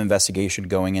some investigation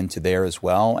going into there as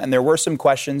well. And there were some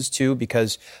questions, too,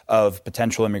 because of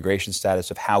potential immigration status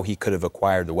of how he could have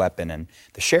acquired the weapon. And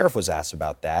the sheriff was asked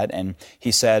about that, and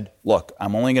he said, look,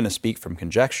 I'm only going to speak from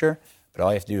conjecture, but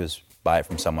all you have to do is buy it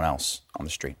from someone else on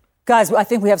the street. Guys, I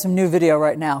think we have some new video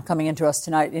right now coming into us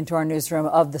tonight, into our newsroom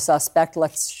of the suspect.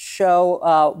 Let's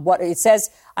show what it says.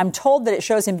 I'm told that it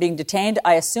shows him being detained.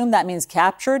 I assume that means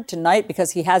captured tonight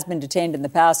because he has been detained in the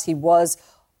past. He was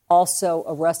also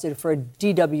arrested for a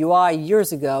DWI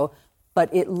years ago.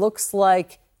 But it looks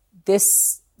like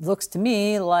this looks to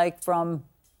me like from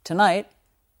tonight.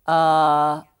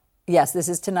 Yes, this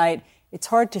is tonight. It's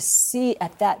hard to see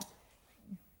at that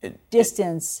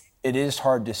distance. It is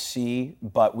hard to see,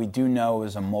 but we do know it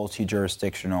was a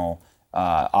multi-jurisdictional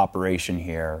operation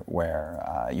here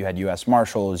where you had U.S.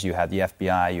 Marshals, you had the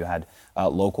FBI, you had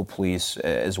local police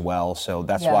as well. So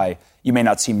that's why you may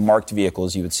not see marked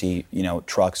vehicles. You would see,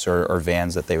 trucks or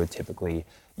vans that they would typically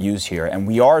use here. And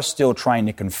we are still trying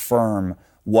to confirm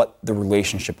what the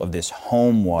relationship of this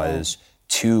home was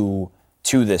to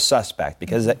this suspect,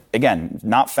 because, again,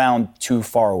 not found too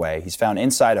far away. He's found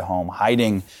inside a home,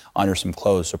 hiding under some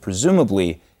clothes. So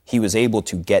presumably he was able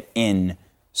to get in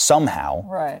somehow.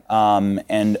 Right.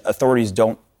 And authorities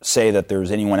don't say that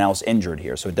there's anyone else injured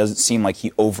here. So it doesn't seem like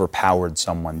he overpowered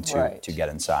someone to get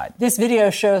inside. This video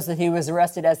shows that he was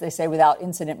arrested, as they say, without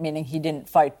incident, meaning he didn't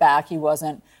fight back. He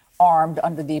wasn't armed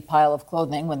under the pile of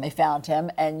clothing when they found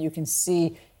him. And you can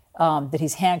see that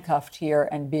he's handcuffed here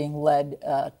and being led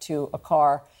to a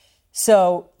car.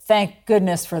 So thank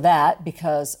goodness for that,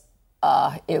 because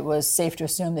it was safe to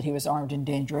assume that he was armed and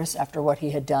dangerous after what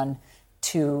he had done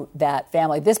to that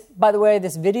family. This, by the way,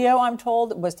 this video, I'm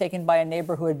told, was taken by a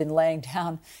neighbor who had been laying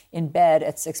down in bed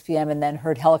at 6 p.m. and then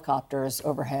heard helicopters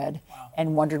overhead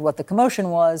and wondered what the commotion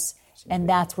was. And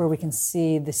that's where we can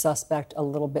see the suspect a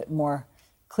little bit more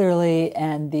clearly,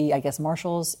 and the, I guess,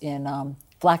 marshals in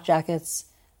flak jackets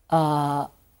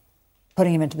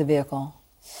putting him into the vehicle.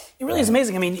 It really is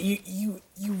amazing. I mean,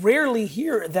 you rarely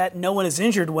hear that no one is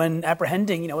injured when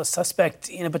apprehending, a suspect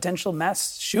in a potential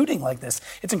mass shooting like this.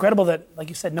 It's incredible that, like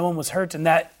you said, no one was hurt and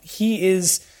that he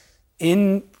is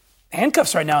in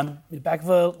handcuffs right now in the back of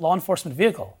a law enforcement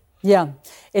vehicle. Yeah,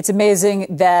 it's amazing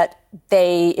that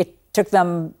it took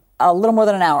them a little more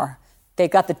than an hour. They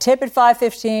got the tip at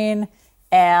 5:15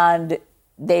 and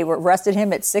they arrested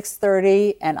him at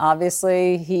 6:30, and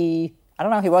obviously he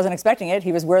wasn't expecting it.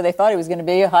 He was where they thought he was going to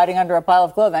be, hiding under a pile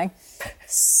of clothing.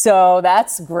 So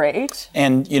that's great.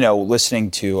 And,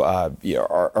 listening to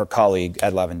our colleague,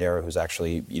 Ed Lavandera, who's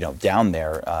actually, down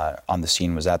there on the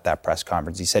scene, was at that press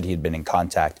conference. He said he had been in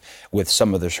contact with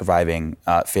some of the surviving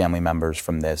family members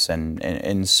from this. And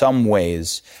in some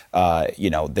ways,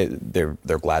 they're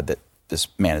glad that this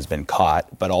man has been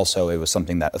caught, but also it was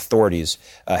something that authorities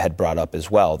had brought up as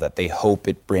well, that they hope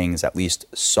it brings at least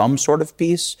some sort of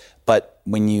peace. But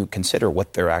when you consider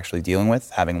what they're actually dealing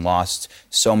with, having lost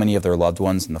so many of their loved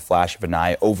ones in the flash of an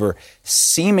eye over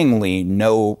seemingly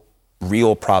no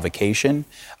real provocation,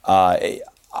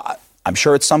 I'm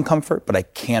sure it's some comfort, but I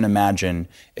can't imagine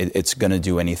it's going to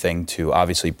do anything to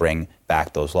obviously bring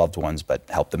back those loved ones, but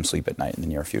help them sleep at night in the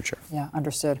near future. Yeah,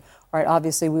 understood. All right,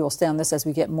 obviously we will stay on this as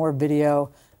we get more video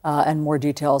and more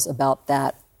details about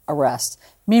that arrest.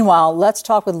 Meanwhile, let's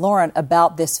talk with Lauren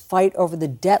about this fight over the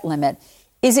debt limit.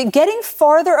 Is it getting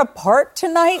farther apart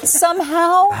tonight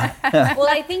somehow? Well,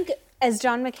 I think, as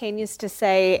John McCain used to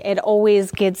say, it always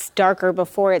gets darker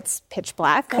before it's pitch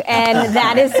black. And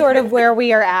that is sort of where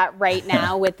we are at right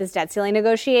now with this debt ceiling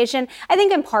negotiation. I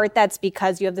think in part that's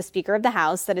because you have the Speaker of the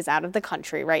House that is out of the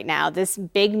country right now. This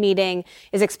big meeting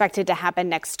is expected to happen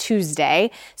next Tuesday.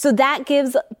 So that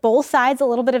gives both sides a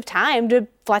little bit of time to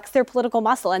flex their political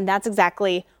muscle. And that's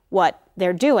exactly what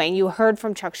they're doing. You heard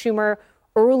from Chuck Schumer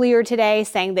earlier today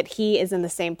saying that he is in the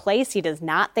same place. He does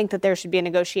not think that there should be a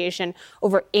negotiation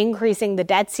over increasing the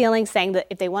debt ceiling, saying that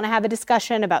if they want to have a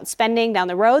discussion about spending down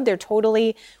the road, they're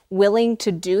totally willing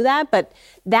to do that. But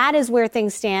that is where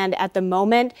things stand at the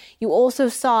moment. You also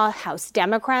saw House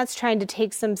Democrats trying to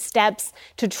take some steps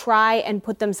to try and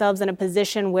put themselves in a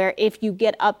position where if you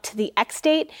get up to the X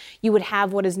date, you would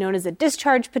have what is known as a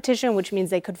discharge petition, which means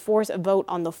they could force a vote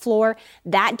on the floor.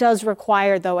 That does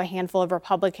require, though, a handful of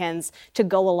Republicans to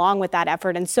go along with that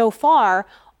effort. And so far,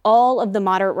 all of the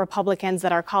moderate Republicans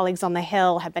that our colleagues on the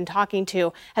Hill have been talking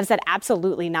to have said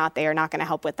absolutely not. They are not going to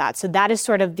help with that. So that is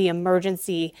sort of the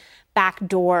emergency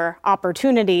backdoor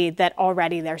opportunity that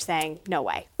already they're saying no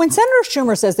way. When Senator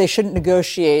Schumer says they shouldn't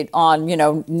negotiate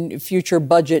on, future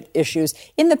budget issues,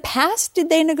 in the past, did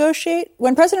they negotiate?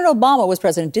 When President Obama was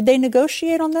president, did they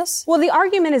negotiate on this? Well, the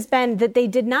argument has been that they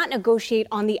did not negotiate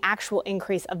on the actual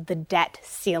increase of the debt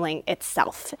ceiling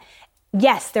itself.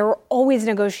 Yes, there are always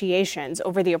negotiations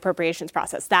over the appropriations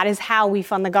process. That is how we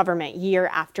fund the government year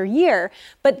after year.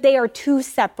 But they are two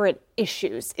separate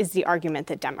issues, is the argument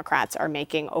that Democrats are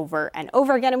making over and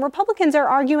over again. And Republicans are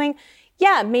arguing,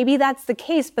 yeah, maybe that's the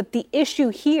case. But the issue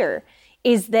here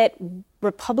is that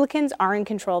Republicans are in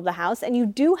control of the House, and you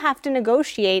do have to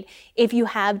negotiate if you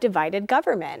have divided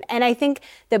government. And I think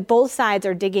that both sides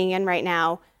are digging in right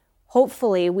now.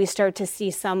 Hopefully, we start to see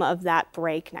some of that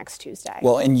break next Tuesday.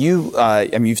 Well, and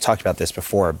you've talked about this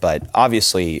before, but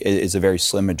obviously it is a very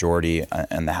slim majority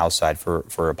on the House side for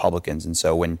Republicans. And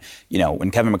so when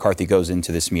Kevin McCarthy goes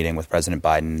into this meeting with President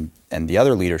Biden and the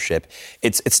other leadership,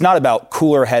 it's not about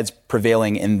cooler heads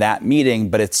prevailing in that meeting,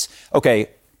 but it's, okay,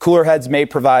 cooler heads may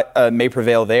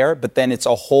prevail there, but then it's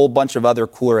a whole bunch of other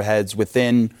cooler heads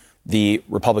within the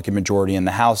Republican majority in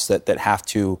the House that have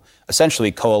to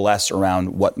essentially coalesce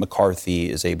around what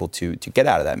McCarthy is able to get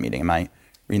out of that meeting. Am I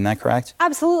reading that correct?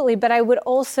 Absolutely. But I would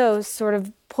also sort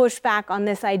of push back on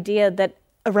this idea that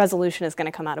a resolution is going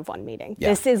to come out of one meeting. Yeah.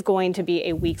 This is going to be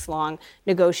a weeks-long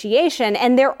negotiation,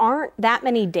 and there aren't that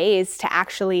many days to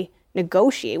actually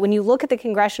negotiate. When you look at the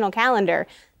congressional calendar,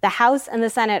 the House and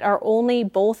the Senate are only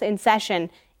both in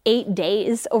session 8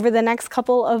 days over the next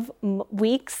couple of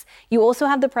weeks. You also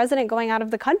have the president going out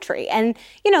of the country. And,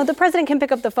 the president can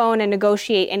pick up the phone and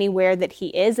negotiate anywhere that he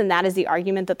is, and that is the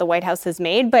argument that the White House has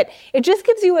made. But it just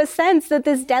gives you a sense that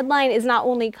this deadline is not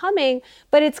only coming,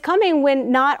 but it's coming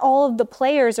when not all of the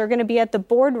players are going to be at the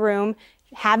boardroom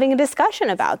having a discussion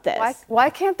about this. Why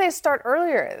can't they start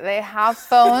earlier? They have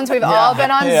phones. We've all been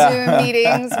on Zoom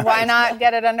meetings. Why not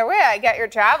get it underway? I get you're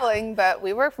traveling, but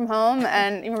we work from home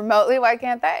and remotely. Why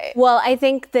can't they? Well, I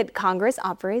think that Congress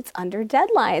operates under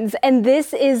deadlines. And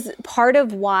this is part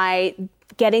of why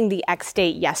getting the X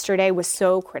date yesterday was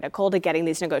so critical to getting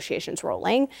these negotiations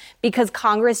rolling, because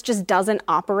Congress just doesn't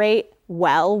operate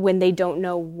well when they don't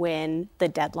know when the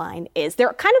deadline is.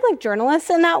 They're kind of like journalists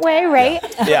in that way, right?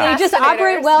 Yeah. They just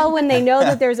operate well when they know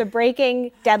that there's a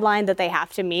breaking deadline that they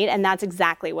have to meet, and that's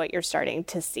exactly what you're starting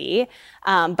to see.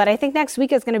 But I think next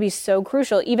week is going to be so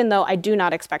crucial, even though I do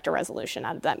not expect a resolution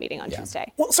out of that meeting on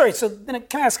Tuesday. Well, sorry, so then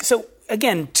can I ask, so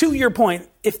again, to your point,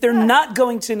 if they're not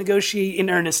going to negotiate in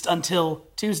earnest until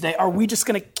Tuesday, are we just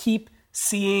going to keep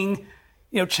seeing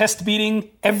chest beating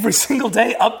every single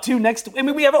day up to next? I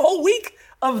mean, we have a whole week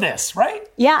of this, right?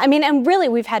 Yeah, I mean, and really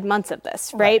we've had months of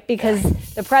this, right? Because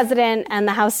the president and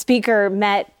the House Speaker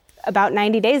met about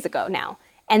 90 days ago now.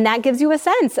 And that gives you a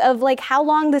sense of how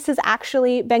long this has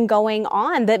actually been going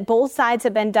on, that both sides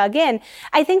have been dug in.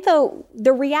 I think, though,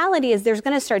 the reality is there's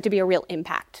going to start to be a real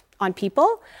impact on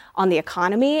people, on the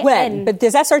economy. When? But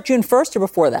does that start June 1st or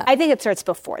before that? I think it starts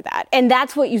before that. And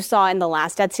that's what you saw in the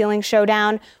last debt ceiling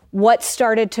showdown. What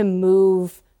started to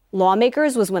move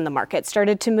lawmakers was when the market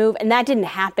started to move. And that didn't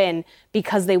happen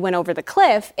because they went over the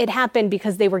cliff. It happened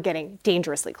because they were getting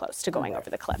dangerously close to going over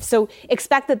the cliff. So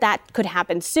expect that could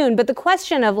happen soon. But the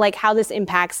question of how this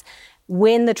impacts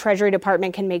when the Treasury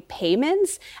Department can make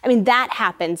payments, I mean, that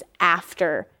happens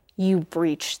after you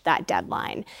breach that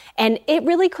deadline. And it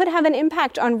really could have an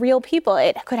impact on real people.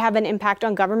 It could have an impact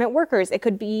on government workers. It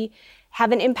could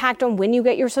have an impact on when you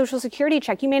get your Social Security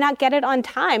check. You may not get it on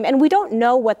time. And we don't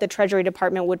know what the Treasury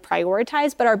Department would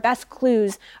prioritize, but our best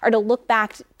clues are to look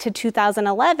back to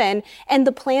 2011 and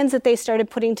the plans that they started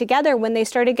putting together when they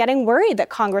started getting worried that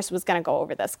Congress was going to go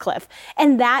over this cliff.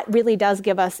 And that really does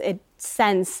give us a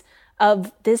sense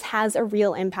of this has a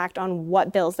real impact on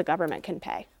what bills the government can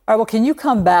pay. All right, well, can you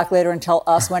come back later and tell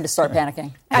us when to start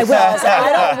panicking? I will.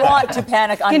 I don't want to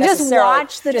panic unnecessarily.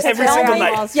 Just watch the every single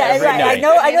night. Yeah, every right. Night.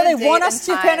 I know they want us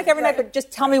to panic every night, but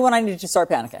just tell me when I need to start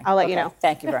panicking. I'll let you know.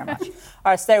 Thank you very much.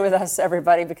 All right, stay with us,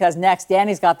 everybody, because next,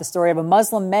 Danny's got the story of a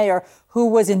Muslim mayor who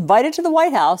was invited to the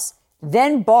White House,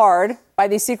 then barred by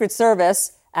the Secret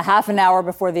Service a half an hour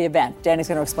before the event. Danny's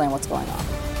going to explain what's going on.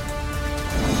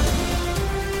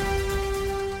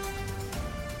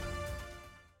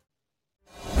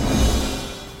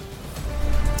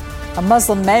 A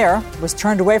Muslim mayor was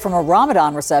turned away from a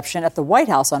Ramadan reception at the White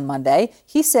House on Monday.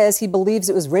 He says he believes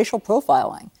it was racial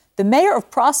profiling. The mayor of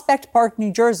Prospect Park,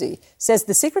 New Jersey, says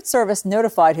the Secret Service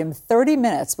notified him 30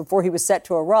 minutes before he was set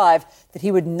to arrive that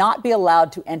he would not be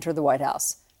allowed to enter the White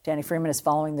House. Danny Freeman is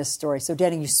following this story. So,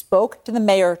 Danny, you spoke to the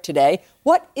mayor today.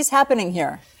 What is happening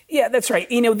here? Yeah, that's right.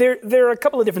 There are a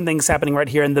couple of different things happening right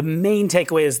here. And the main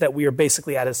takeaway is that we are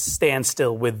basically at a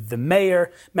standstill with the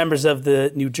mayor, members of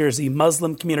the New Jersey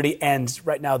Muslim community, and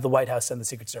right now the White House and the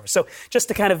Secret Service. So just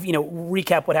to kind of,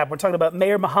 recap what happened, we're talking about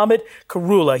Mayor Mohammed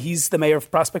Karula. He's the mayor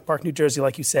of Prospect Park, New Jersey,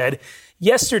 like you said.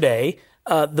 Yesterday,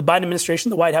 the Biden administration,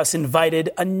 the White House,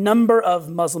 invited a number of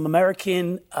Muslim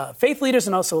American faith leaders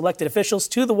and also elected officials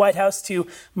to the White House to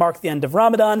mark the end of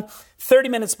Ramadan. 30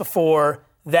 minutes before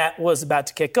that was about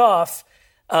to kick off,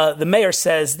 the mayor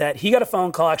says that he got a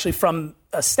phone call actually from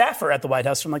a staffer at the White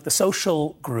House from the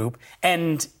social group.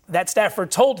 And that staffer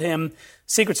told him,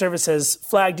 Secret Service has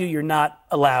flagged you. You're not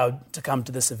allowed to come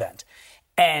to this event.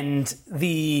 And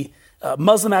the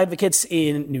Muslim advocates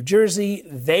in New Jersey,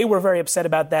 they were very upset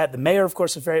about that. The mayor, of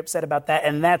course, was very upset about that.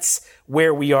 And that's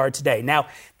where we are today. Now,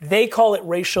 they call it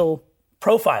racial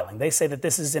profiling. They say that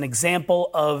this is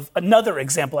another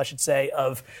example,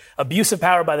 of abuse of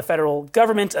power by the federal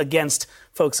government against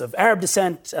folks of Arab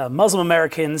descent, Muslim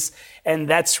Americans, and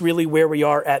that's really where we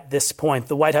are at this point.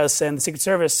 The White House and the Secret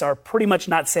Service are pretty much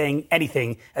not saying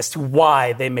anything as to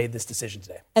why they made this decision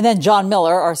today. And then John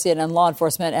Miller, our CNN law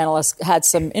enforcement analyst, had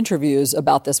some interviews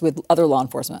about this with other law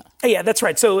enforcement. Yeah, that's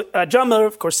right. So John Miller,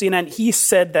 of course, CNN, he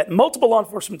said that multiple law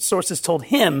enforcement sources told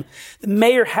him the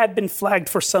mayor had been flagged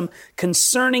for some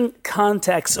concerning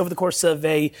contacts over the course of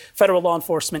a federal law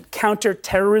enforcement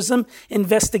counterterrorism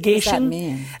investigation. What does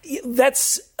that mean? That's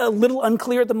a little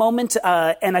unclear at the moment,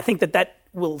 and I think that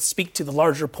will speak to the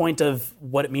larger point of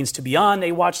what it means to be on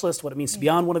a watch list, what it means to be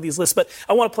on one of these lists. But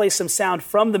I want to play some sound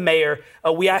from the mayor.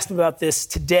 We asked him about this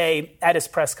today at his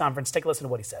press conference. Take a listen to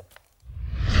what he said.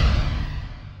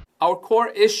 Our core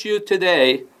issue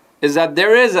today is that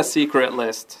there is a secret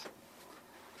list,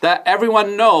 that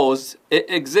everyone knows it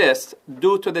exists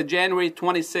due to the January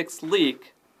 26th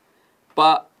leak,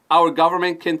 but our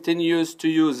government continues to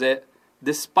use it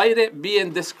despite it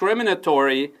being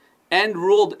discriminatory and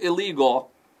ruled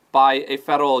illegal by a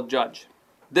federal judge.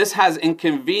 This has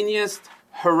inconvenienced,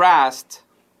 harassed,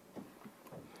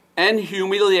 and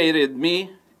humiliated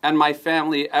me and my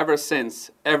family ever since,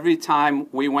 every time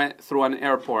we went through an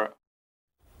airport.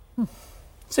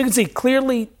 So you can see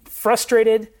clearly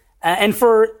frustrated. And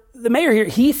for the mayor here,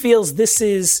 he feels this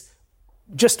is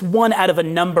just one out of a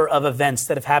number of events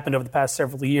that have happened over the past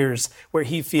several years where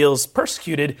he feels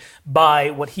persecuted by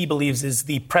what he believes is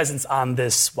the presence on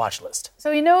this watch list.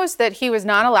 So he knows that he was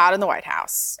not allowed in the White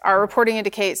House. Our reporting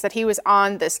indicates that he was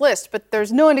on this list, but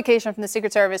there's no indication from the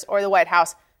Secret Service or the White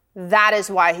House that is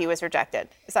why he was rejected.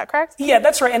 Is that correct? Yeah,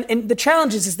 that's right. And the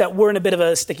challenge is that we're in a bit of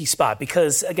a sticky spot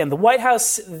because, again, the White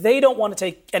House, they don't want to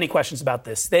take any questions about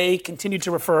this. They continue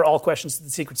to refer all questions to the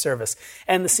Secret Service.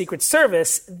 And the Secret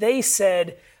Service, they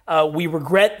said, we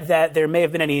regret that there may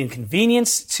have been any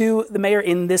inconvenience to the mayor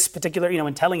in this particular,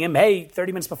 in telling him, hey,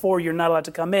 30 minutes before, you're not allowed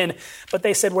to come in. But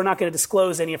they said, we're not going to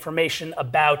disclose any information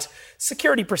about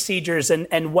security procedures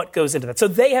and what goes into that. So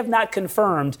they have not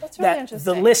confirmed that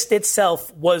the list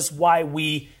itself was why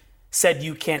we said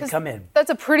you can't come in. That's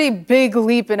a pretty big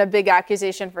leap and a big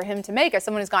accusation for him to make as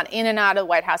someone who's gone in and out of the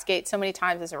White House gate so many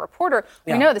times as a reporter.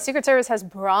 We know the Secret Service has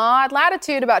broad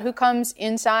latitude about who comes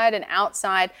inside and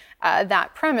outside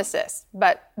that premises.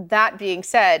 But that being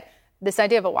said, this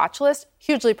idea of a watch list,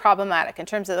 hugely problematic in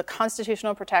terms of the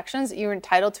constitutional protections that you're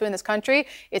entitled to in this country.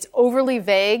 It's overly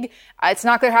vague. It's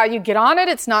not clear how you get on it.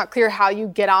 It's not clear how you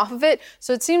get off of it.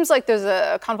 So it seems like there's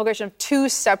a conflagration of two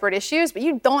separate issues, but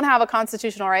you don't have a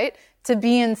constitutional right to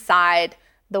be inside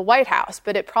the White House.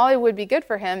 But it probably would be good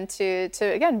for him to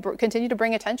again, continue to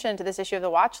bring attention to this issue of the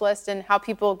watch list and how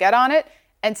people get on it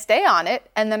and stay on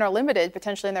it and then are limited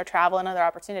potentially in their travel and other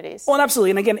opportunities. Well, absolutely.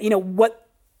 And again, what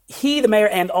he, the mayor,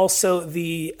 and also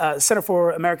the Center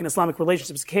for American Islamic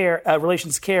Relations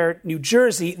Care, New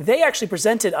Jersey, they actually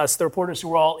presented us, the reporters who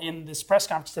were all in this press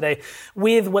conference today,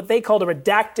 with what they called a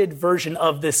redacted version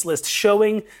of this list,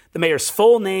 showing the mayor's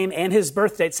full name and his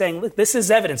birth date, saying, look, this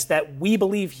is evidence that we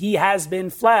believe he has been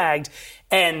flagged.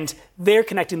 And they're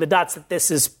connecting the dots that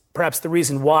this is perhaps the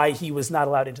reason why he was not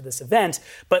allowed into this event.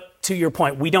 But to your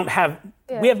point, we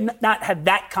have not had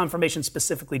that confirmation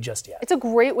specifically just yet. It's a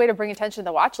great way to bring attention to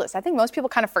the watch list. I think most people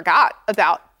kind of forgot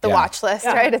about the watch list,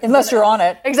 right? Unless you're on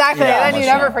it. Exactly. Then you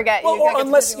never forget. Well, or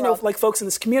unless, like folks in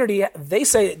this community, they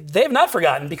say they have not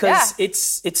forgotten because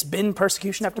it's been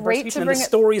persecution after persecution and the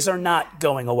stories are not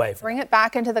going away. Bring it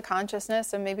back into the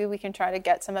consciousness and maybe we can try to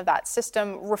get some of that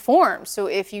system reformed. So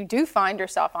if you do find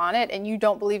yourself on it and you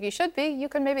don't believe you should be, you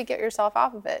can maybe get yourself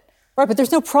off of it. Right, but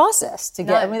there's no process to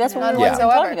get. That's what we're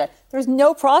talking about. There's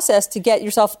no process to get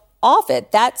yourself off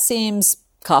it. That seems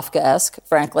Kafkaesque,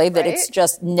 frankly, that it's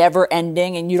just never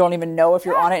ending and you don't even know if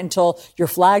you're on it until you're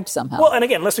flagged somehow. Well, and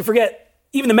again, lest we forget,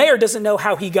 even the mayor doesn't know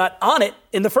how he got on it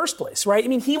in the first place, right? I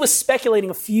mean, he was speculating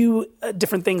a few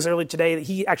different things earlier today.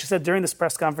 He actually said during this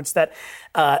press conference that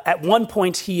at one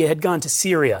point he had gone to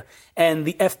Syria and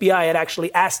the FBI had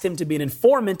actually asked him to be an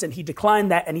informant and he declined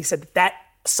that. And he said that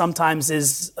sometimes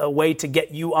is a way to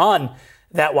get you on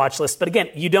that watch list. But again,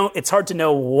 it's hard to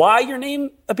know why your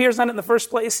name appears on it in the first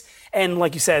place. And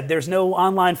like you said, there's no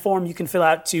online form you can fill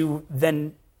out to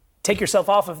then take yourself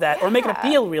off of that or make an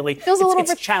appeal, really. Feels a little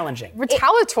bit challenging.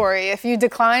 Retaliatory if you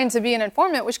decline to be an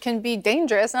informant, which can be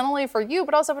dangerous, not only for you,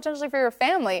 but also potentially for your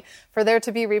family, for there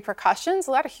to be repercussions.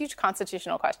 A lot of huge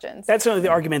constitutional questions. That's certainly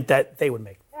the argument that they would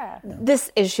make. Yeah.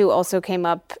 This issue also came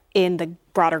up in the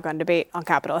broader gun debate on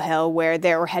Capitol Hill, where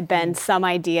there had been some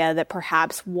idea that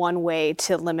perhaps one way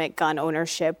to limit gun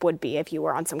ownership would be if you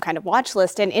were on some kind of watch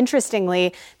list. And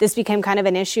interestingly, this became kind of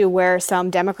an issue where some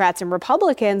Democrats and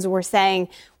Republicans were saying,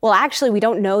 well, actually, we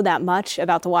don't know that much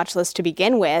about the watch list to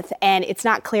begin with, and it's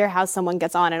not clear how someone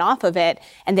gets on and off of it,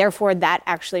 and therefore that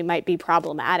actually might be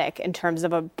problematic in terms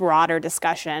of a broader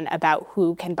discussion about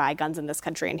who can buy guns in this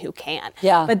country and who can't.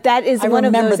 Yeah. But that is one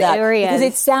of those areas.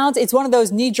 Because it's one of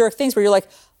those knee-jerk things where you're like,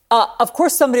 of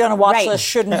course somebody on a watch list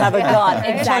shouldn't have a gun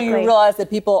until you realize that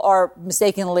people are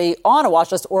mistakenly on a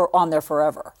watch list or on there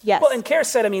forever. Yes. Well, and Kara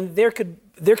said, I mean, there could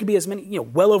be as many,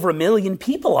 well over 1 million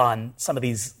people on some of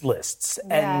these lists.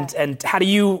 And how do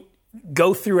you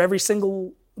go through every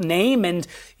single name and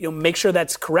make sure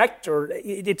that's correct, or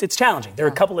it's challenging. There are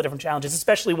a couple of different challenges,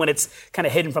 especially when it's kind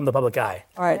of hidden from the public eye.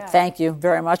 All right, thank you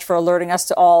very much for alerting us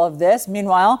to all of this.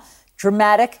 Meanwhile,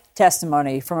 dramatic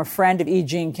testimony from a friend of E.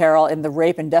 Jean Carroll in the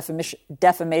rape and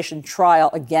defamation trial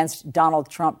against Donald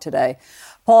Trump today.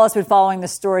 Paul has been following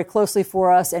this story closely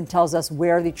for us and tells us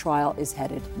where the trial is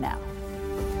headed now.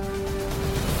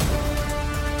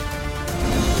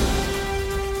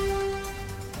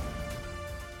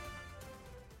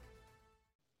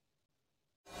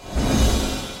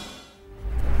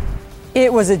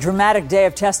 It was a dramatic day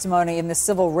of testimony in the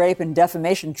civil rape and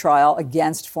defamation trial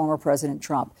against former President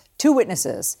Trump. Two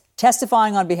witnesses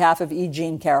testifying on behalf of E.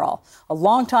 Jean Carroll. A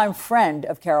longtime friend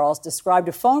of Carroll's described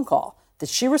a phone call that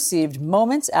she received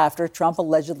moments after Trump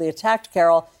allegedly attacked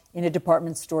Carroll in a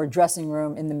department store dressing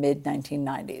room in the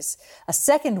mid-1990s. A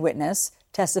second witness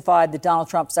testified that Donald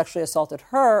Trump sexually assaulted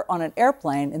her on an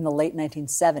airplane in the late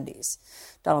 1970s.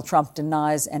 Donald Trump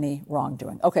denies any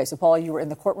wrongdoing. Okay, so Paula, you were in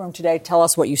the courtroom today. Tell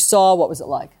us what you saw. What was it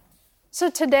like? So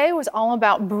today was all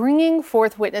about bringing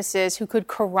forth witnesses who could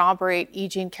corroborate E.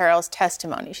 Jean Carroll's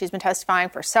testimony. She's been testifying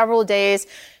for several days.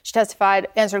 She testified,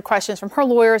 answered questions from her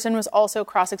lawyers, and was also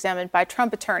cross-examined by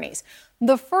Trump attorneys.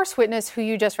 The first witness, who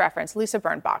you just referenced, Lisa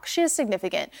Birnbach, she is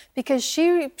significant because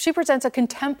she presents a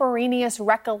contemporaneous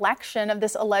recollection of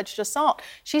this alleged assault.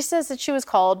 She says that she was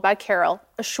called by Carroll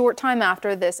a short time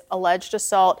after this alleged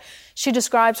assault. She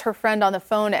describes her friend on the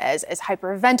phone as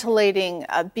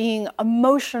hyperventilating, being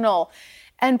emotional.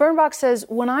 And Birnbach says,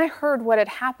 when I heard what had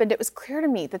happened, it was clear to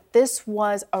me that this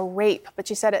was a rape. But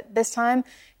she said at this time,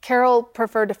 Carroll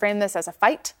preferred to frame this as a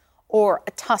fight or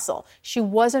a tussle. She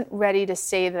wasn't ready to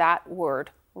say that word,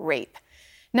 rape.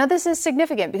 Now, this is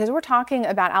significant because we're talking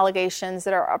about allegations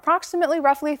that are approximately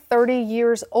roughly 30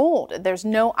 years old. There's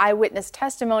no eyewitness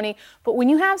testimony, but when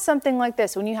you have something like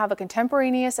this, when you have a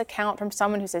contemporaneous account from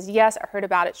someone who says, yes, I heard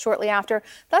about it shortly after,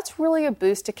 that's really a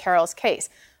boost to Carroll's case.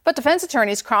 But defense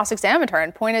attorneys cross-examined her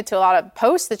and pointed to a lot of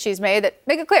posts that she's made that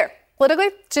make it clear, politically,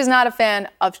 she's not a fan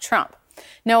of Trump.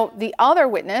 Now, the other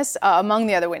witness, among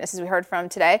the other witnesses we heard from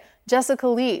today, Jessica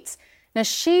Leeds. Now,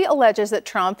 she alleges that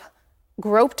Trump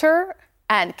groped her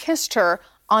and kissed her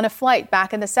on a flight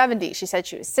back in the 70s. She said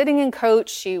she was sitting in coach,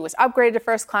 she was upgraded to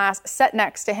first class, sat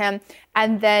next to him,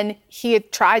 and then he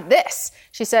had tried this.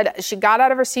 She said she got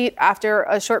out of her seat after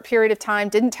a short period of time,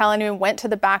 didn't tell anyone, went to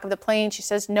the back of the plane. She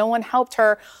says no one helped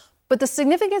her. But the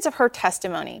significance of her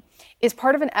testimony is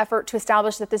part of an effort to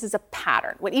establish that this is a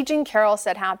pattern. What E. Jean Carroll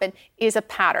said happened is a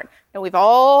pattern. Now, we've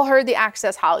all heard the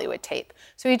Access Hollywood tape.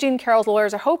 So E. Jean Carroll's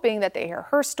lawyers are hoping that they hear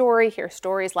her story, hear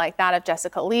stories like that of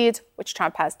Jessica Leeds, which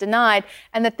Trump has denied,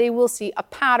 and that they will see a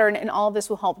pattern, and all of this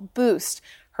will help boost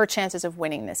her chances of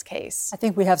winning this case. I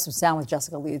think we have some sound with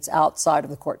Jessica Leeds outside of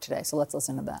the court today, so let's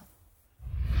listen to that.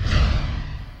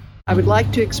 I would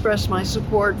like to express my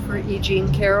support for E.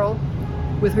 Jean Carroll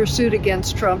with her suit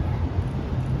against Trump.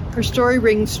 Her story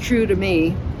rings true to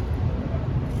me.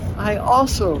 I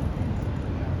also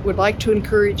would like to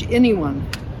encourage anyone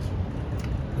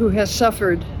who has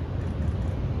suffered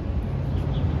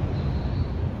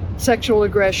sexual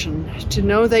aggression to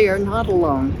know they are not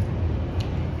alone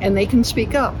and they can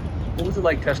speak up. What was it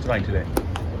like testifying today?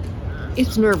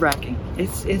 It's nerve-wracking.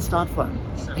 It's not fun.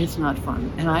 It's not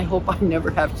fun. And I hope I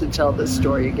never have to tell this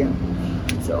story again.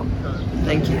 So,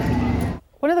 thank you.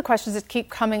 One of the questions that keep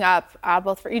coming up,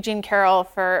 both for E. Jean Carroll,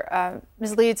 for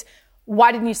Ms. Leeds,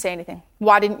 why didn't you say anything?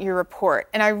 Why didn't you report?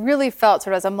 And I really felt,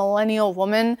 sort of as a millennial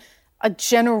woman, a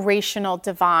generational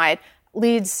divide.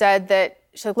 Leeds said that,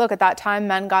 she said, look, at that time,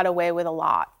 men got away with a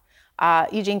lot.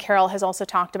 E. Jean Carroll has also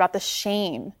talked about the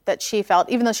shame that she felt,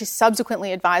 even though she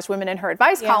subsequently advised women in her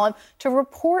advice column to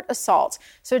report assault.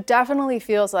 So it definitely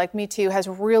feels like Me Too has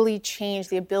really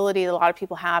changed the ability that a lot of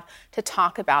people have to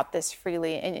talk about this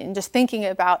freely, and just thinking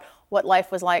about what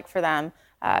life was like for them.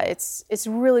 It's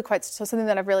really quite something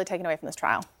that I've really taken away from this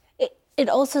trial. It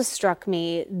also struck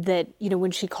me that,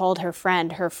 when she called her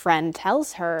friend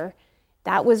tells her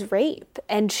that was rape.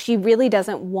 And she really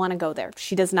doesn't want to go there.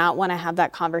 She does not want to have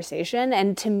that conversation.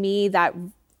 And to me, that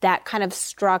kind of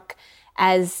struck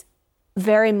as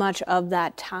very much of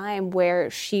that time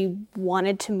where she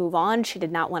wanted to move on. She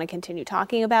did not want to continue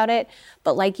talking about it.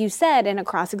 But like you said, in a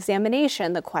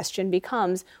cross-examination, the question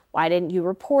becomes, why didn't you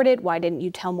report it? Why didn't you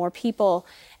tell more people?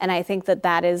 And I think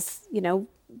that is,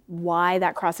 why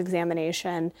that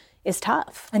cross-examination is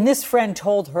tough. And this friend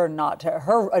told her not to.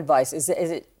 Her advice, is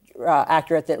it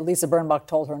accurate that Lisa Birnbach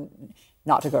told her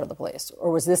not to go to the police?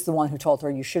 Or was this the one who told her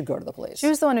you should go to the police? She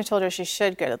was the one who told her she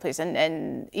should go to the police.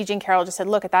 And E. Jean Carroll just said,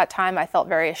 look, at that time I felt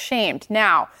very ashamed.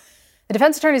 Now, The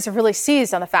defense attorneys have really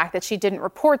seized on the fact that she didn't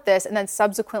report this and then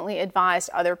subsequently advised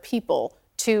other people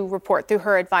to report through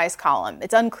her advice column.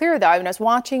 It's unclear, though. I was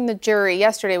watching the jury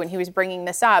yesterday when he was bringing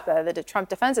this up, the Trump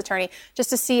defense attorney, just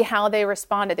to see how they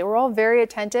responded. They were all very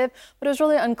attentive, but it was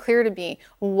really unclear to me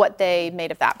what they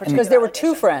made of that particular Because there were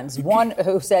two friends, one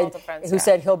who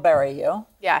said he'll bury you.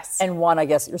 Yes. And one, I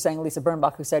guess you're saying Lisa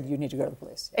Birnbach, who said you need to go to the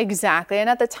police. Exactly. And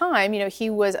at the time, he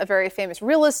was a very famous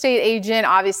real estate agent,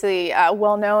 obviously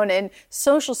well known in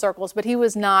social circles, but he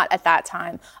was not at that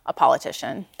time a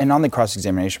politician. And on the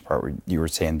cross-examination part, where you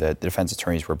were saying that the defense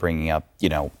attorneys were bringing up,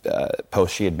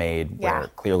 posts she had made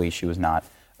where clearly she was not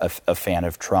a fan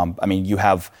of Trump. I mean, you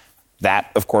have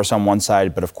that, of course, on one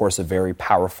side, but of course, a very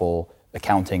powerful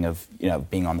accounting of,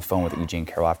 being on the phone with E. Jean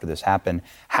Carroll after this happened.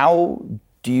 How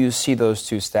do you see those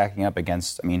two stacking up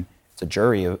against, it's a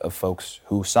jury of folks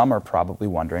who some are probably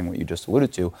wondering what you just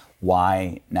alluded to,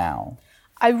 why now?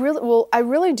 I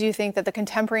really do think that the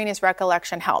contemporaneous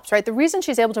recollection helps, right? The reason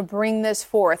she's able to bring this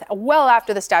forth well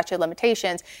after the statute of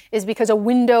limitations is because a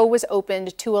window was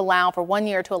opened to allow, for 1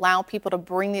 year, to allow people to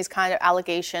bring these kind of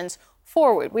allegations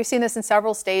forward. We've seen this in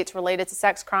several states related to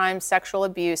sex crimes, sexual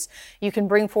abuse. You can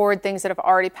bring forward things that have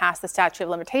already passed the statute of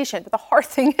limitation. But the hard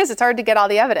thing is it's hard to get all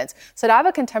the evidence. So to have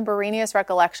a contemporaneous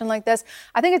recollection like this,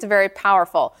 I think it's very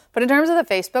powerful. But in terms of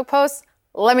the Facebook posts,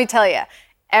 let me tell you,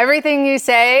 everything you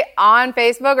say on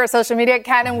Facebook or social media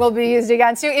can and will be used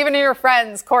against you, even in your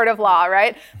friend's court of law,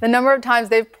 right? The number of times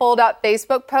they've pulled up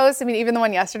Facebook posts, even the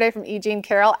one yesterday from E. Jean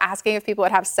Carroll asking if people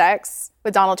would have sex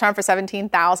with Donald Trump for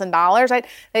 $17,000, right?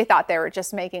 They thought they were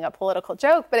just making a political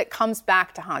joke, but it comes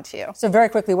back to haunt you. So very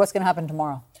quickly, what's going to happen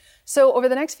tomorrow? So over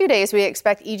the next few days, we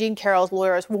expect E. Jean Carroll's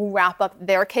lawyers will wrap up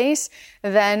their case.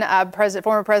 Then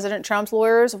former President Trump's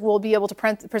lawyers will be able to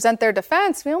present their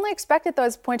defense. We only expect it, though, at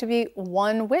this point to be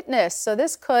one witness. So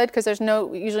this could, because there's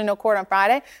usually no court on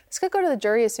Friday, this could go to the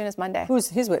jury as soon as Monday. Who's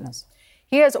his witness?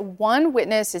 He has one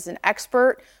witness, is an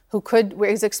expert who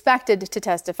is expected to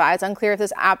testify. It's unclear if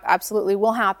this absolutely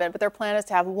will happen, but their plan is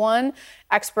to have one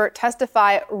expert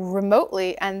testify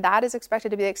remotely, and that is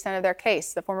expected to be the extent of their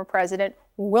case. The former president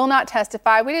will not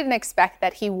testify. We didn't expect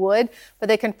that he would, but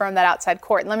they confirmed that outside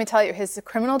court. And let me tell you, his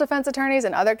criminal defense attorneys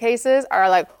in other cases are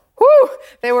like, whew,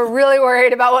 they were really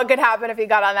worried about what could happen if he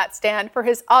got on that stand for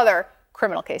his other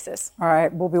criminal cases. All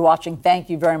right, we'll be watching. Thank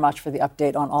you very much for the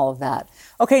update on all of that.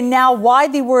 Okay, now why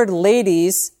the word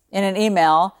ladies in an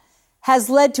email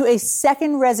has led to a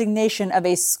second resignation of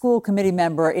a school committee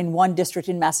member in one district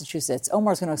in Massachusetts.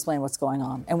 Omar's going to explain what's going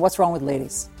on and what's wrong with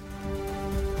ladies.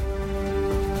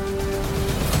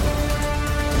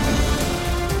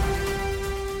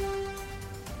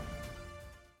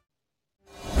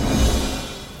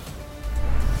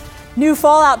 New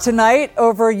fallout tonight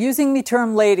over using the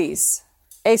term ladies.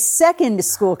 A second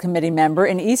school committee member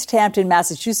in East Hampton,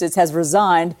 Massachusetts, has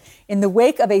resigned in the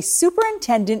wake of a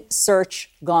superintendent search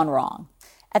gone wrong.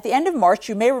 At the end of March,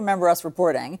 you may remember us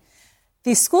reporting,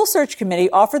 the school search committee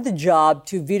offered the job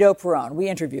to Vito Perrone. We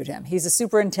interviewed him. He's a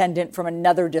superintendent from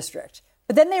another district.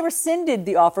 But then they rescinded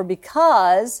the offer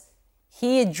because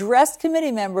he addressed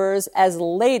committee members as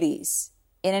ladies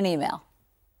in an email.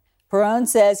 Perrone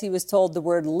says he was told the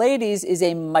word ladies is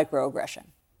a microaggression.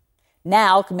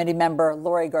 Now, committee member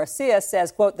Lori Garcia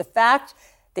says, quote, the fact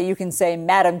that you can say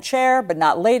Madam Chair but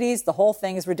not ladies, the whole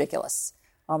thing is ridiculous.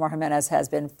 Omar Jimenez has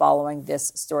been following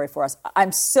this story for us.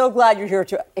 I'm so glad you're here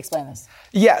to explain this.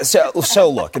 Yeah, so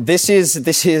look, this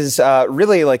is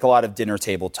really like a lot of dinner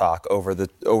table talk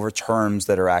over terms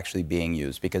that are actually being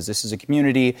used, because this is a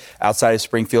community outside of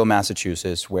Springfield,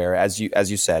 Massachusetts, where, as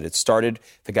you said, it started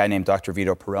with a guy named Dr.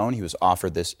 Vito Perrone. He was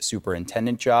offered this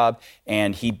superintendent job,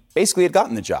 and he basically had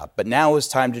gotten the job. But now it's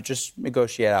time to just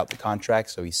negotiate out the contract.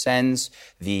 So he sends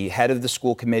the head of the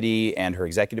school committee and her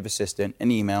executive assistant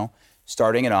an email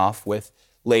starting it off with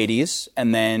ladies,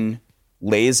 and then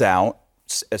lays out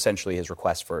essentially his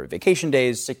request for vacation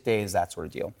days, sick days, that sort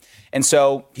of deal. And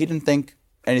so he didn't think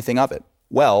anything of it.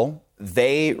 Well,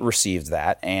 they received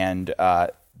that, and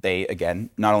they,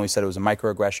 again, not only said it was a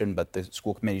microaggression, but the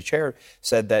school committee chair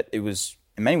said that it was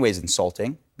in many ways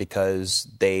insulting, because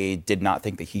they did not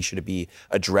think that he should be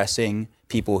addressing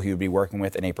people he would be working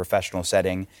with in a professional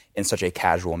setting in such a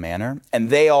casual manner. And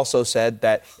they also said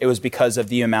that it was because of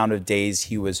the amount of days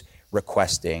he was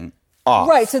requesting off.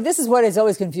 Right. So this is what has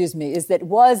always confused me, is that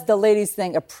was the ladies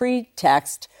thing a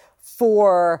pretext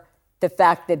for the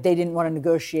fact that they didn't want to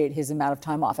negotiate his amount of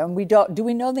time off. And do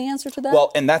we know the answer to that?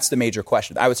 Well, and that's the major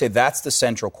question. I would say that's the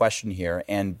central question here.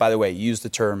 And by the way, use the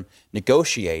term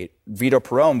negotiate. Vito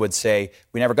Perrone would say,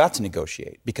 we never got to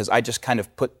negotiate because I just kind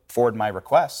of put forward my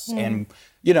requests. And,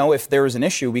 if there was an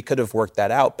issue, we could have worked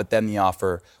that out. But then the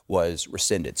offer was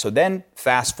rescinded. So then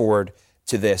fast forward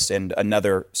to this and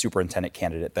another superintendent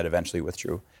candidate that eventually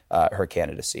withdrew her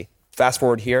candidacy. Fast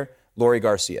forward here. Lori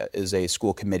Garcia is a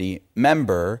school committee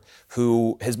member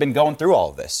who has been going through all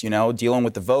of this, dealing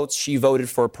with the votes. She voted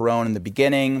for Perrone in the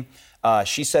beginning.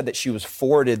 She said that she was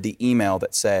forwarded the email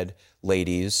that said,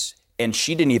 ladies, and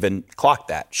she didn't even clock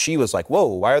that. She was like, whoa,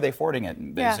 why are they forwarding it?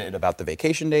 Is it about the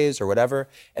vacation days or whatever?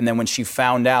 And then when she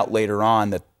found out later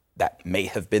on that may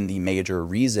have been the major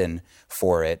reason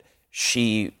for it,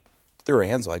 she threw her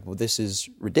hands like, well, this is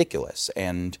ridiculous.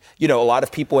 And, a lot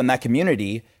of people in that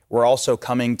community were also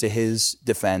coming to his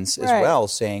defense as well,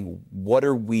 saying, what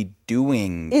are we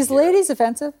doing? Is ladies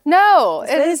offensive? No. Is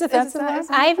ladies offensive?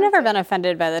 I've never been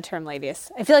offended by the term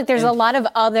ladies. I feel like there's a lot of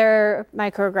other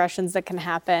microaggressions that can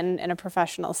happen in a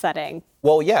professional setting.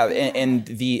 Well, yeah, and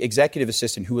the executive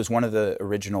assistant, who was one of the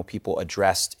original people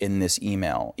addressed in this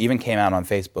email, even came out on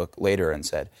Facebook later and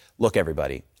said, look,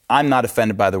 everybody, I'm not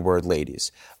offended by the word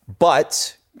ladies.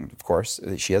 But, of course,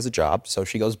 she has a job, so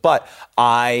she goes, but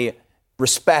I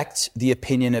respect the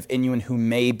opinion of anyone who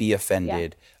may be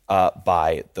offended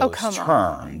by those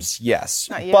terms. Yes.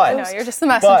 Not you. No, you're just the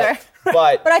messenger.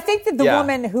 But I think that the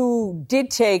woman who did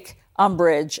take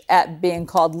umbrage at being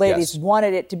called ladies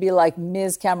wanted it to be like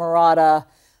Ms. Camerata,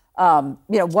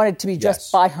 wanted to be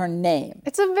just by her name.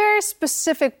 It's a very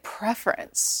specific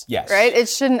preference. Yes. Right? It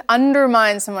shouldn't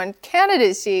undermine someone's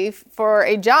candidacy for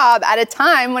a job at a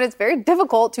time when it's very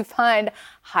difficult to find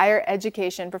higher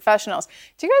education professionals.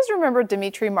 Do you guys remember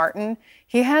Dimitri Martin?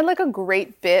 He had a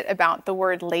great bit about the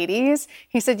word ladies.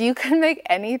 He said you can make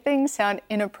anything sound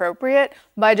inappropriate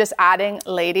by just adding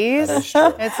ladies. That is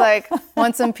true. It's like,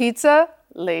 want some pizza?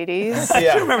 Ladies.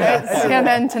 Yeah. Remember that. And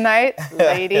then tonight,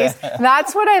 ladies.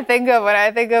 That's what I think of when I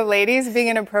think of ladies being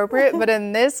inappropriate. But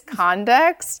in this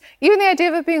context, even the idea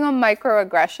of it being a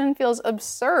microaggression feels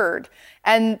absurd.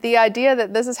 And the idea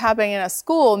that this is happening in a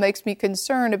school makes me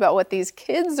concerned about what these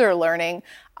kids are learning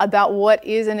about what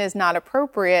is and is not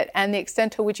appropriate and the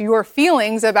extent to which your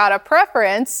feelings about a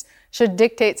preference should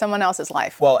dictate someone else's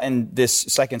life. Well, and this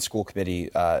second school committee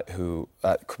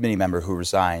committee member who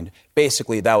resigned,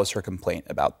 basically that was her complaint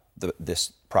about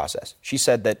this process. She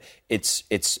said that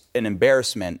it's an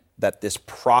embarrassment that this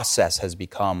process has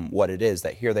become what it is,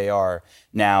 that here they are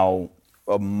now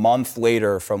a month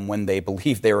later from when they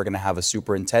believed they were going to have a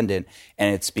superintendent,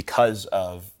 and it's because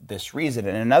of this reason.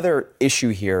 And another issue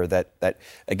here that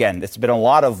again, it's been a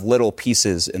lot of little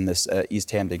pieces in this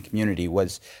East Hampton community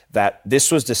was that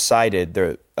this was decided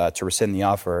to rescind the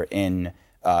offer in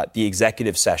the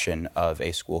executive session of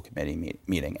a school committee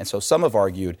meeting. And so some have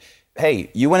argued,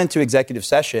 hey, you went into executive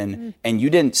session and you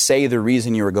didn't say the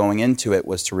reason you were going into it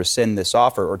was to rescind this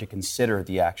offer or to consider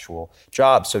the actual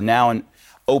job. So now an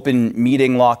open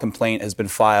meeting law complaint has been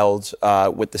filed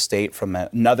with the state from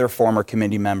another former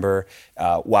committee member,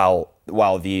 while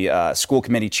the school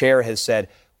committee chair has said,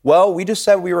 well, we just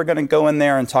said we were going to go in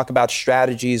there and talk about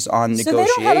strategies on negotiation. So they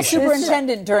don't have a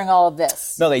superintendent during all of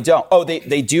this? No, they don't. Oh,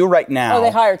 they do right now. Oh, they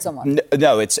hired someone?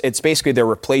 No, it's basically they're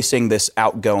replacing this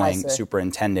outgoing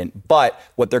superintendent. But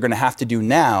what they're going to have to do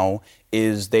now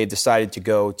is they decided to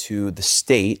go to the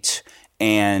state,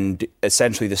 and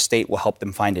essentially the state will help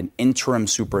them find an interim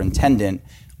superintendent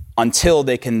until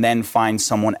they can then find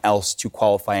someone else to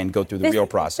qualify and go through the real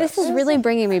process. This is really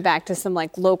bringing me back to some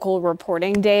local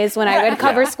reporting days when I would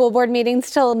cover school board meetings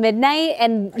till midnight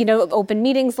and, open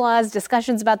meetings laws,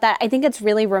 discussions about that. I think it's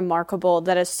really remarkable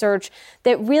that a search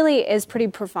that really is pretty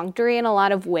perfunctory in a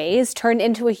lot of ways turned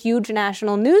into a huge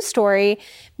national news story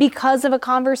because of a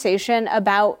conversation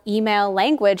about email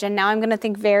language. And now I'm going to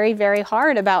think very, very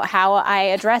hard about how I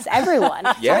address everyone.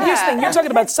 Here's the thing. You're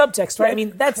talking about subtext, right? I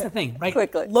mean, that's the thing, right?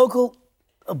 Quickly. Local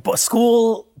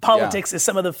school politics is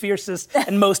some of the fiercest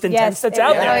and most intense that's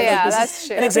out there. Oh, yeah, that's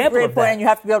true. An example of that. And you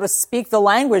have to be able to speak the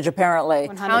language, apparently.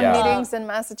 Town meetings in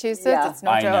Massachusetts, it's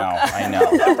no joke. I know.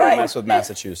 Don't mess with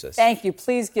Massachusetts. Thank you.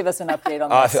 Please give us an update on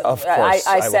this. Of course.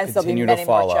 I sense there'll be many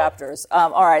more chapters.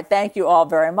 All right. Thank you all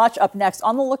very much. Up next,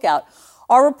 on the lookout,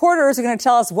 our reporters are going to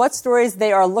tell us what stories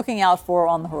they are looking out for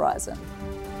on the horizon.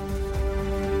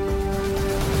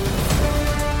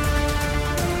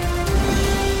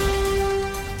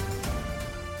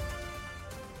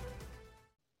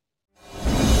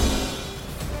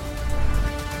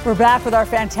 We're back with our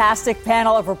fantastic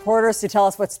panel of reporters to tell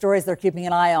us what stories they're keeping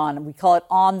an eye on. We call it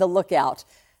On the Lookout.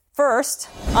 First,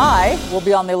 I will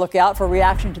be on the lookout for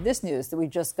reaction to this news that we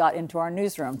just got into our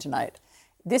newsroom tonight.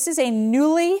 This is a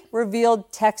newly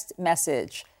revealed text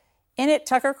message. In it,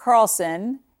 Tucker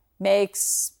Carlson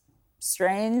makes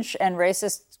strange and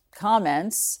racist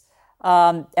comments,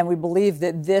 and we believe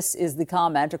that this is the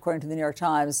comment, according to the New York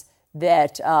Times,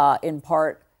 that in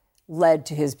part led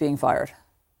to his being fired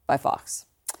by Fox.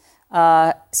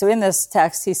 So in this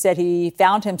text, he said he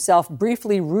found himself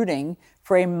briefly rooting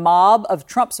for a mob of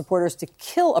Trump supporters to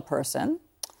kill a person.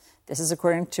 This is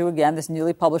according to, again, this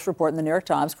newly published report in the New York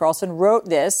Times. Carlson wrote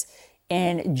this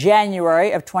in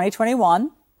January of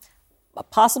 2021,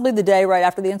 possibly the day right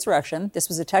after the insurrection. This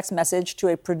was a text message to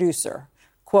a producer.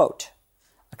 Quote,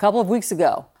 "A couple of weeks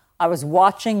ago, I was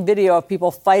watching video of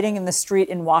people fighting in the street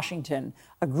in Washington.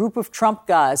 A group of Trump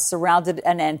guys surrounded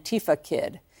an Antifa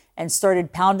kid and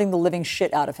started pounding the living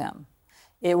shit out of him.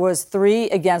 It was 3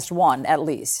 against 1, at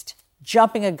least.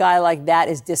 Jumping a guy like that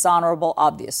is dishonorable,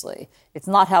 obviously. It's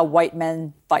not how white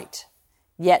men fight.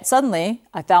 Yet suddenly,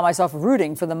 I found myself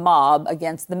rooting for the mob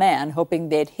against the man, hoping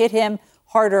they'd hit him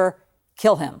harder,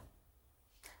 kill him.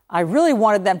 I really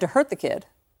wanted them to hurt the kid.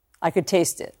 I could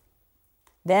taste it.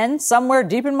 Then, somewhere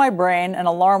deep in my brain, an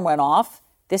alarm went off.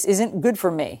 This isn't good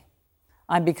for me.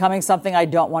 I'm becoming something I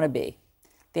don't want to be.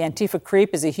 The Antifa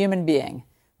creep is a human being.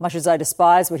 Much as I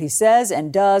despise what he says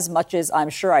and does, much as I'm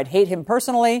sure I'd hate him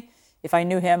personally, if I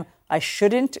knew him, I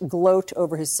shouldn't gloat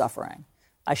over his suffering.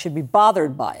 I should be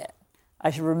bothered by it. I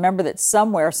should remember that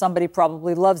somewhere somebody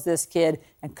probably loves this kid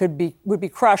and would be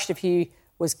crushed if he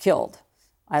was killed.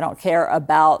 I don't care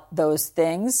about those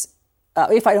things.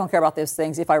 If I don't care about those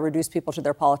things, if I reduce people to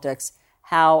their politics,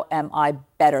 how am I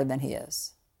better than he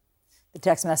is?" The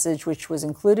text message, which was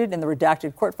included in the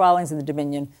redacted court filings in the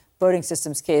Dominion voting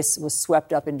systems case, was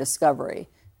swept up in discovery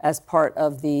as part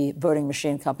of the voting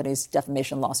machine company's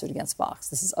defamation lawsuit against Fox.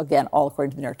 This is, again, all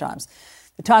according to the New York Times.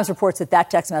 The Times reports that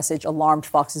that text message alarmed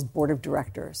Fox's board of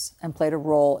directors and played a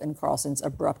role in Carlson's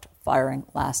abrupt firing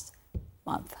last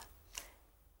month.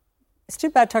 It's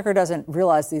too bad Tucker doesn't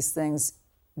realize these things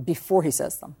before he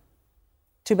says them.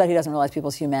 Too bad he doesn't realize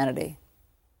people's humanity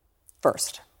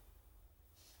first.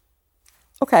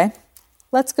 Okay.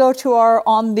 Let's go to our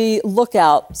On the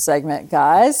Lookout segment,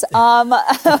 guys. And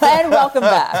welcome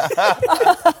back.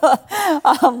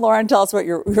 Lauren, tell us what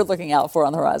you're looking out for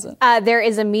on the horizon. There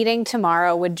is a meeting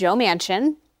tomorrow with Joe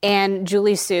Manchin and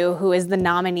Julie Su, who is the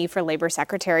nominee for labor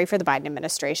secretary for the Biden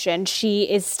administration. She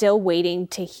is still waiting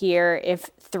to hear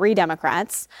if 3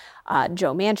 Democrats,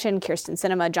 Joe Manchin, Kyrsten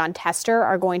Sinema, John Tester,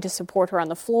 are going to support her on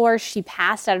the floor. She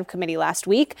passed out of committee last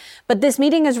week, but this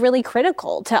meeting is really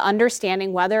critical to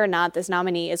understanding whether or not this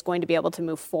nominee is going to be able to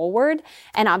move forward.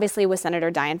 And obviously with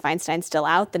Senator Dianne Feinstein still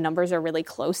out, the numbers are really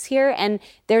close here, and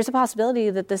there's a possibility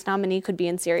that this nominee could be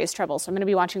in serious trouble. So I'm going to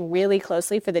be watching really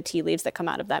closely for the tea leaves that come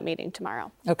out of that meeting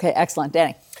tomorrow. Okay, excellent.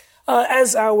 Danny.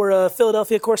 As our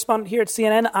Philadelphia correspondent here at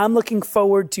CNN, I'm looking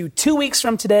forward to 2 weeks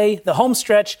from today, the home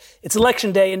stretch. It's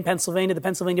Election Day in Pennsylvania. The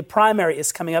Pennsylvania primary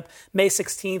is coming up May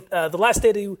 16th. The last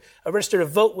day to register to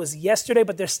vote was yesterday,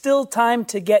 but there's still time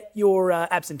to get your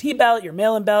absentee ballot, your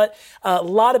mail-in ballot. A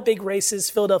lot of big races,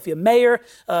 Philadelphia mayor,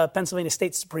 Pennsylvania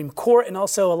State Supreme Court, and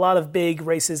also a lot of big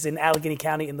races in Allegheny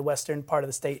County in the western part of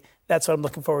the state. That's what I'm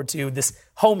looking forward to, this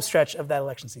home stretch of that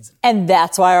election season. And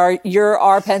that's why you're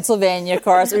our Pennsylvania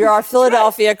correspondent. You're our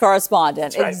Philadelphia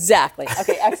correspondent. Right. Exactly.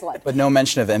 Okay, excellent. But no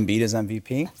mention of Embiid as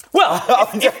MVP? Well,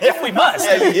 if we must.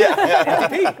 Yeah.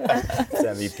 It's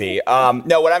MVP.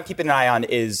 No, what I'm keeping an eye on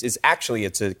is actually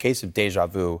it's a case of deja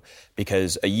vu,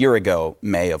 because a year ago,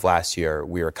 May of last year,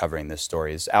 we were covering this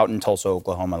story. It's out in Tulsa,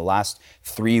 Oklahoma. The last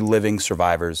 3 living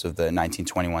survivors of the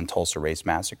 1921 Tulsa Race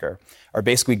Massacre are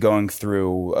basically going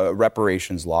through a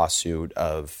reparations lawsuit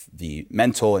of the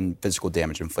mental and physical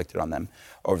damage inflicted on them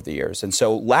over the years. And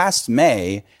so last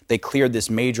May, they cleared this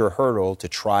major hurdle to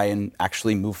try and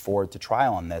actually move forward to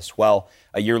trial on this. Well,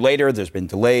 a year later, there's been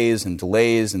delays and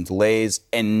delays and delays,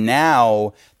 and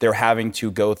now they're having to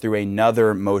go through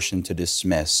another motion to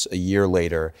dismiss a year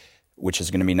later, which is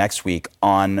going to be next week,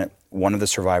 on one of the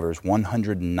survivors'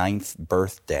 109th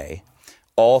birthday.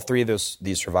 All 3 of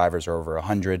these survivors are over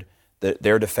 100.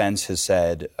 Their defense has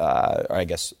said, or I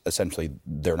guess essentially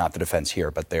they're not the defense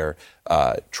here, but they're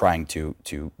trying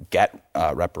to get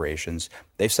reparations.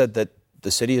 They've said that the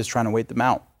city is trying to wait them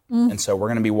out. And so we're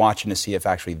going to be watching to see if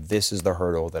actually this is the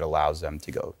hurdle that allows them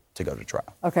to go to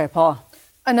trial. Okay, Paula.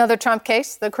 Another Trump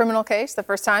case, the criminal case, the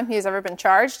first time he has ever been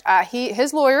charged.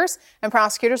 His lawyers and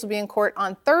prosecutors will be in court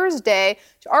on Thursday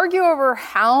to argue over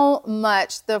how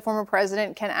much the former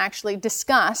president can actually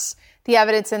discuss the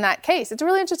evidence in that case. It's a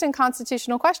really interesting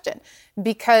constitutional question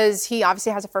because he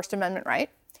obviously has a First Amendment right.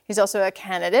 He's also a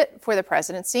candidate for the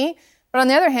presidency. But on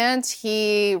the other hand,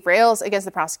 he rails against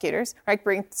the prosecutors, right?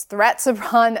 Brings threats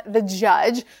upon the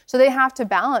judge. So they have to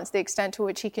balance the extent to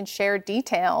which he can share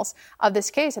details of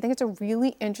this case. I think it's a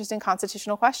really interesting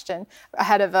constitutional question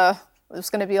ahead of it's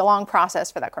going to be a long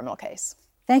process for that criminal case.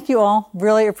 Thank you all.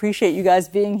 Really appreciate you guys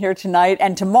being here tonight.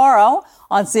 And tomorrow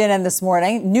on CNN This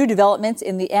Morning, new developments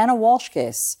in the Anna Walsh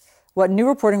case. What new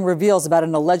reporting reveals about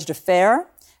an alleged affair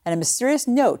and a mysterious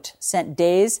note sent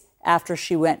days after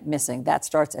she went missing. That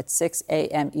starts at 6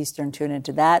 a.m. Eastern. Tune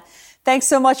into that. Thanks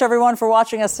so much, everyone, for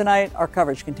watching us tonight. Our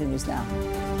coverage continues now.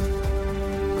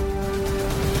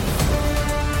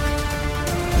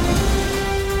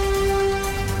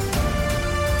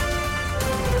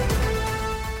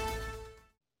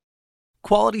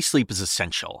 Quality sleep is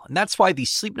essential, and that's why the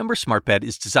Sleep Number Smart Bed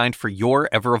is designed for your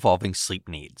ever-evolving sleep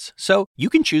needs. So you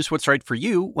can choose what's right for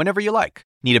you whenever you like.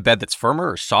 Need a bed that's firmer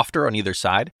or softer on either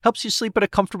side? Helps you sleep at a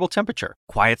comfortable temperature.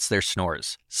 Quiets their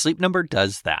snores. Sleep Number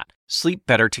does that. Sleep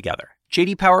better together.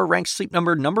 J.D. Power ranks Sleep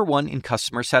Number #1 in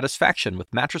customer satisfaction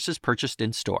with mattresses purchased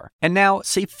in-store. And now,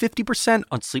 save 50%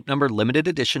 on Sleep Number limited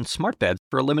edition smart beds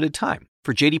for a limited time.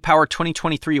 For J.D. Power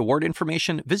 2023 award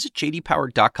information, visit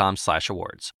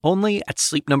jdpower.com/awards. Only at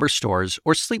Sleep Number stores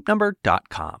or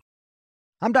sleepnumber.com.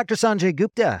 I'm Dr. Sanjay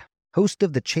Gupta, host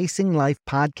of the Chasing Life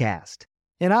podcast.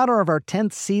 In honor of our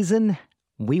 10th season,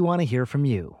 we want to hear from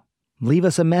you. Leave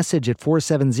us a message at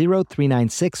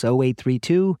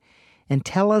 470-396-0832 and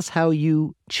tell us how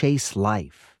you chase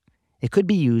life. It could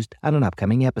be used on an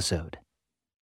upcoming episode.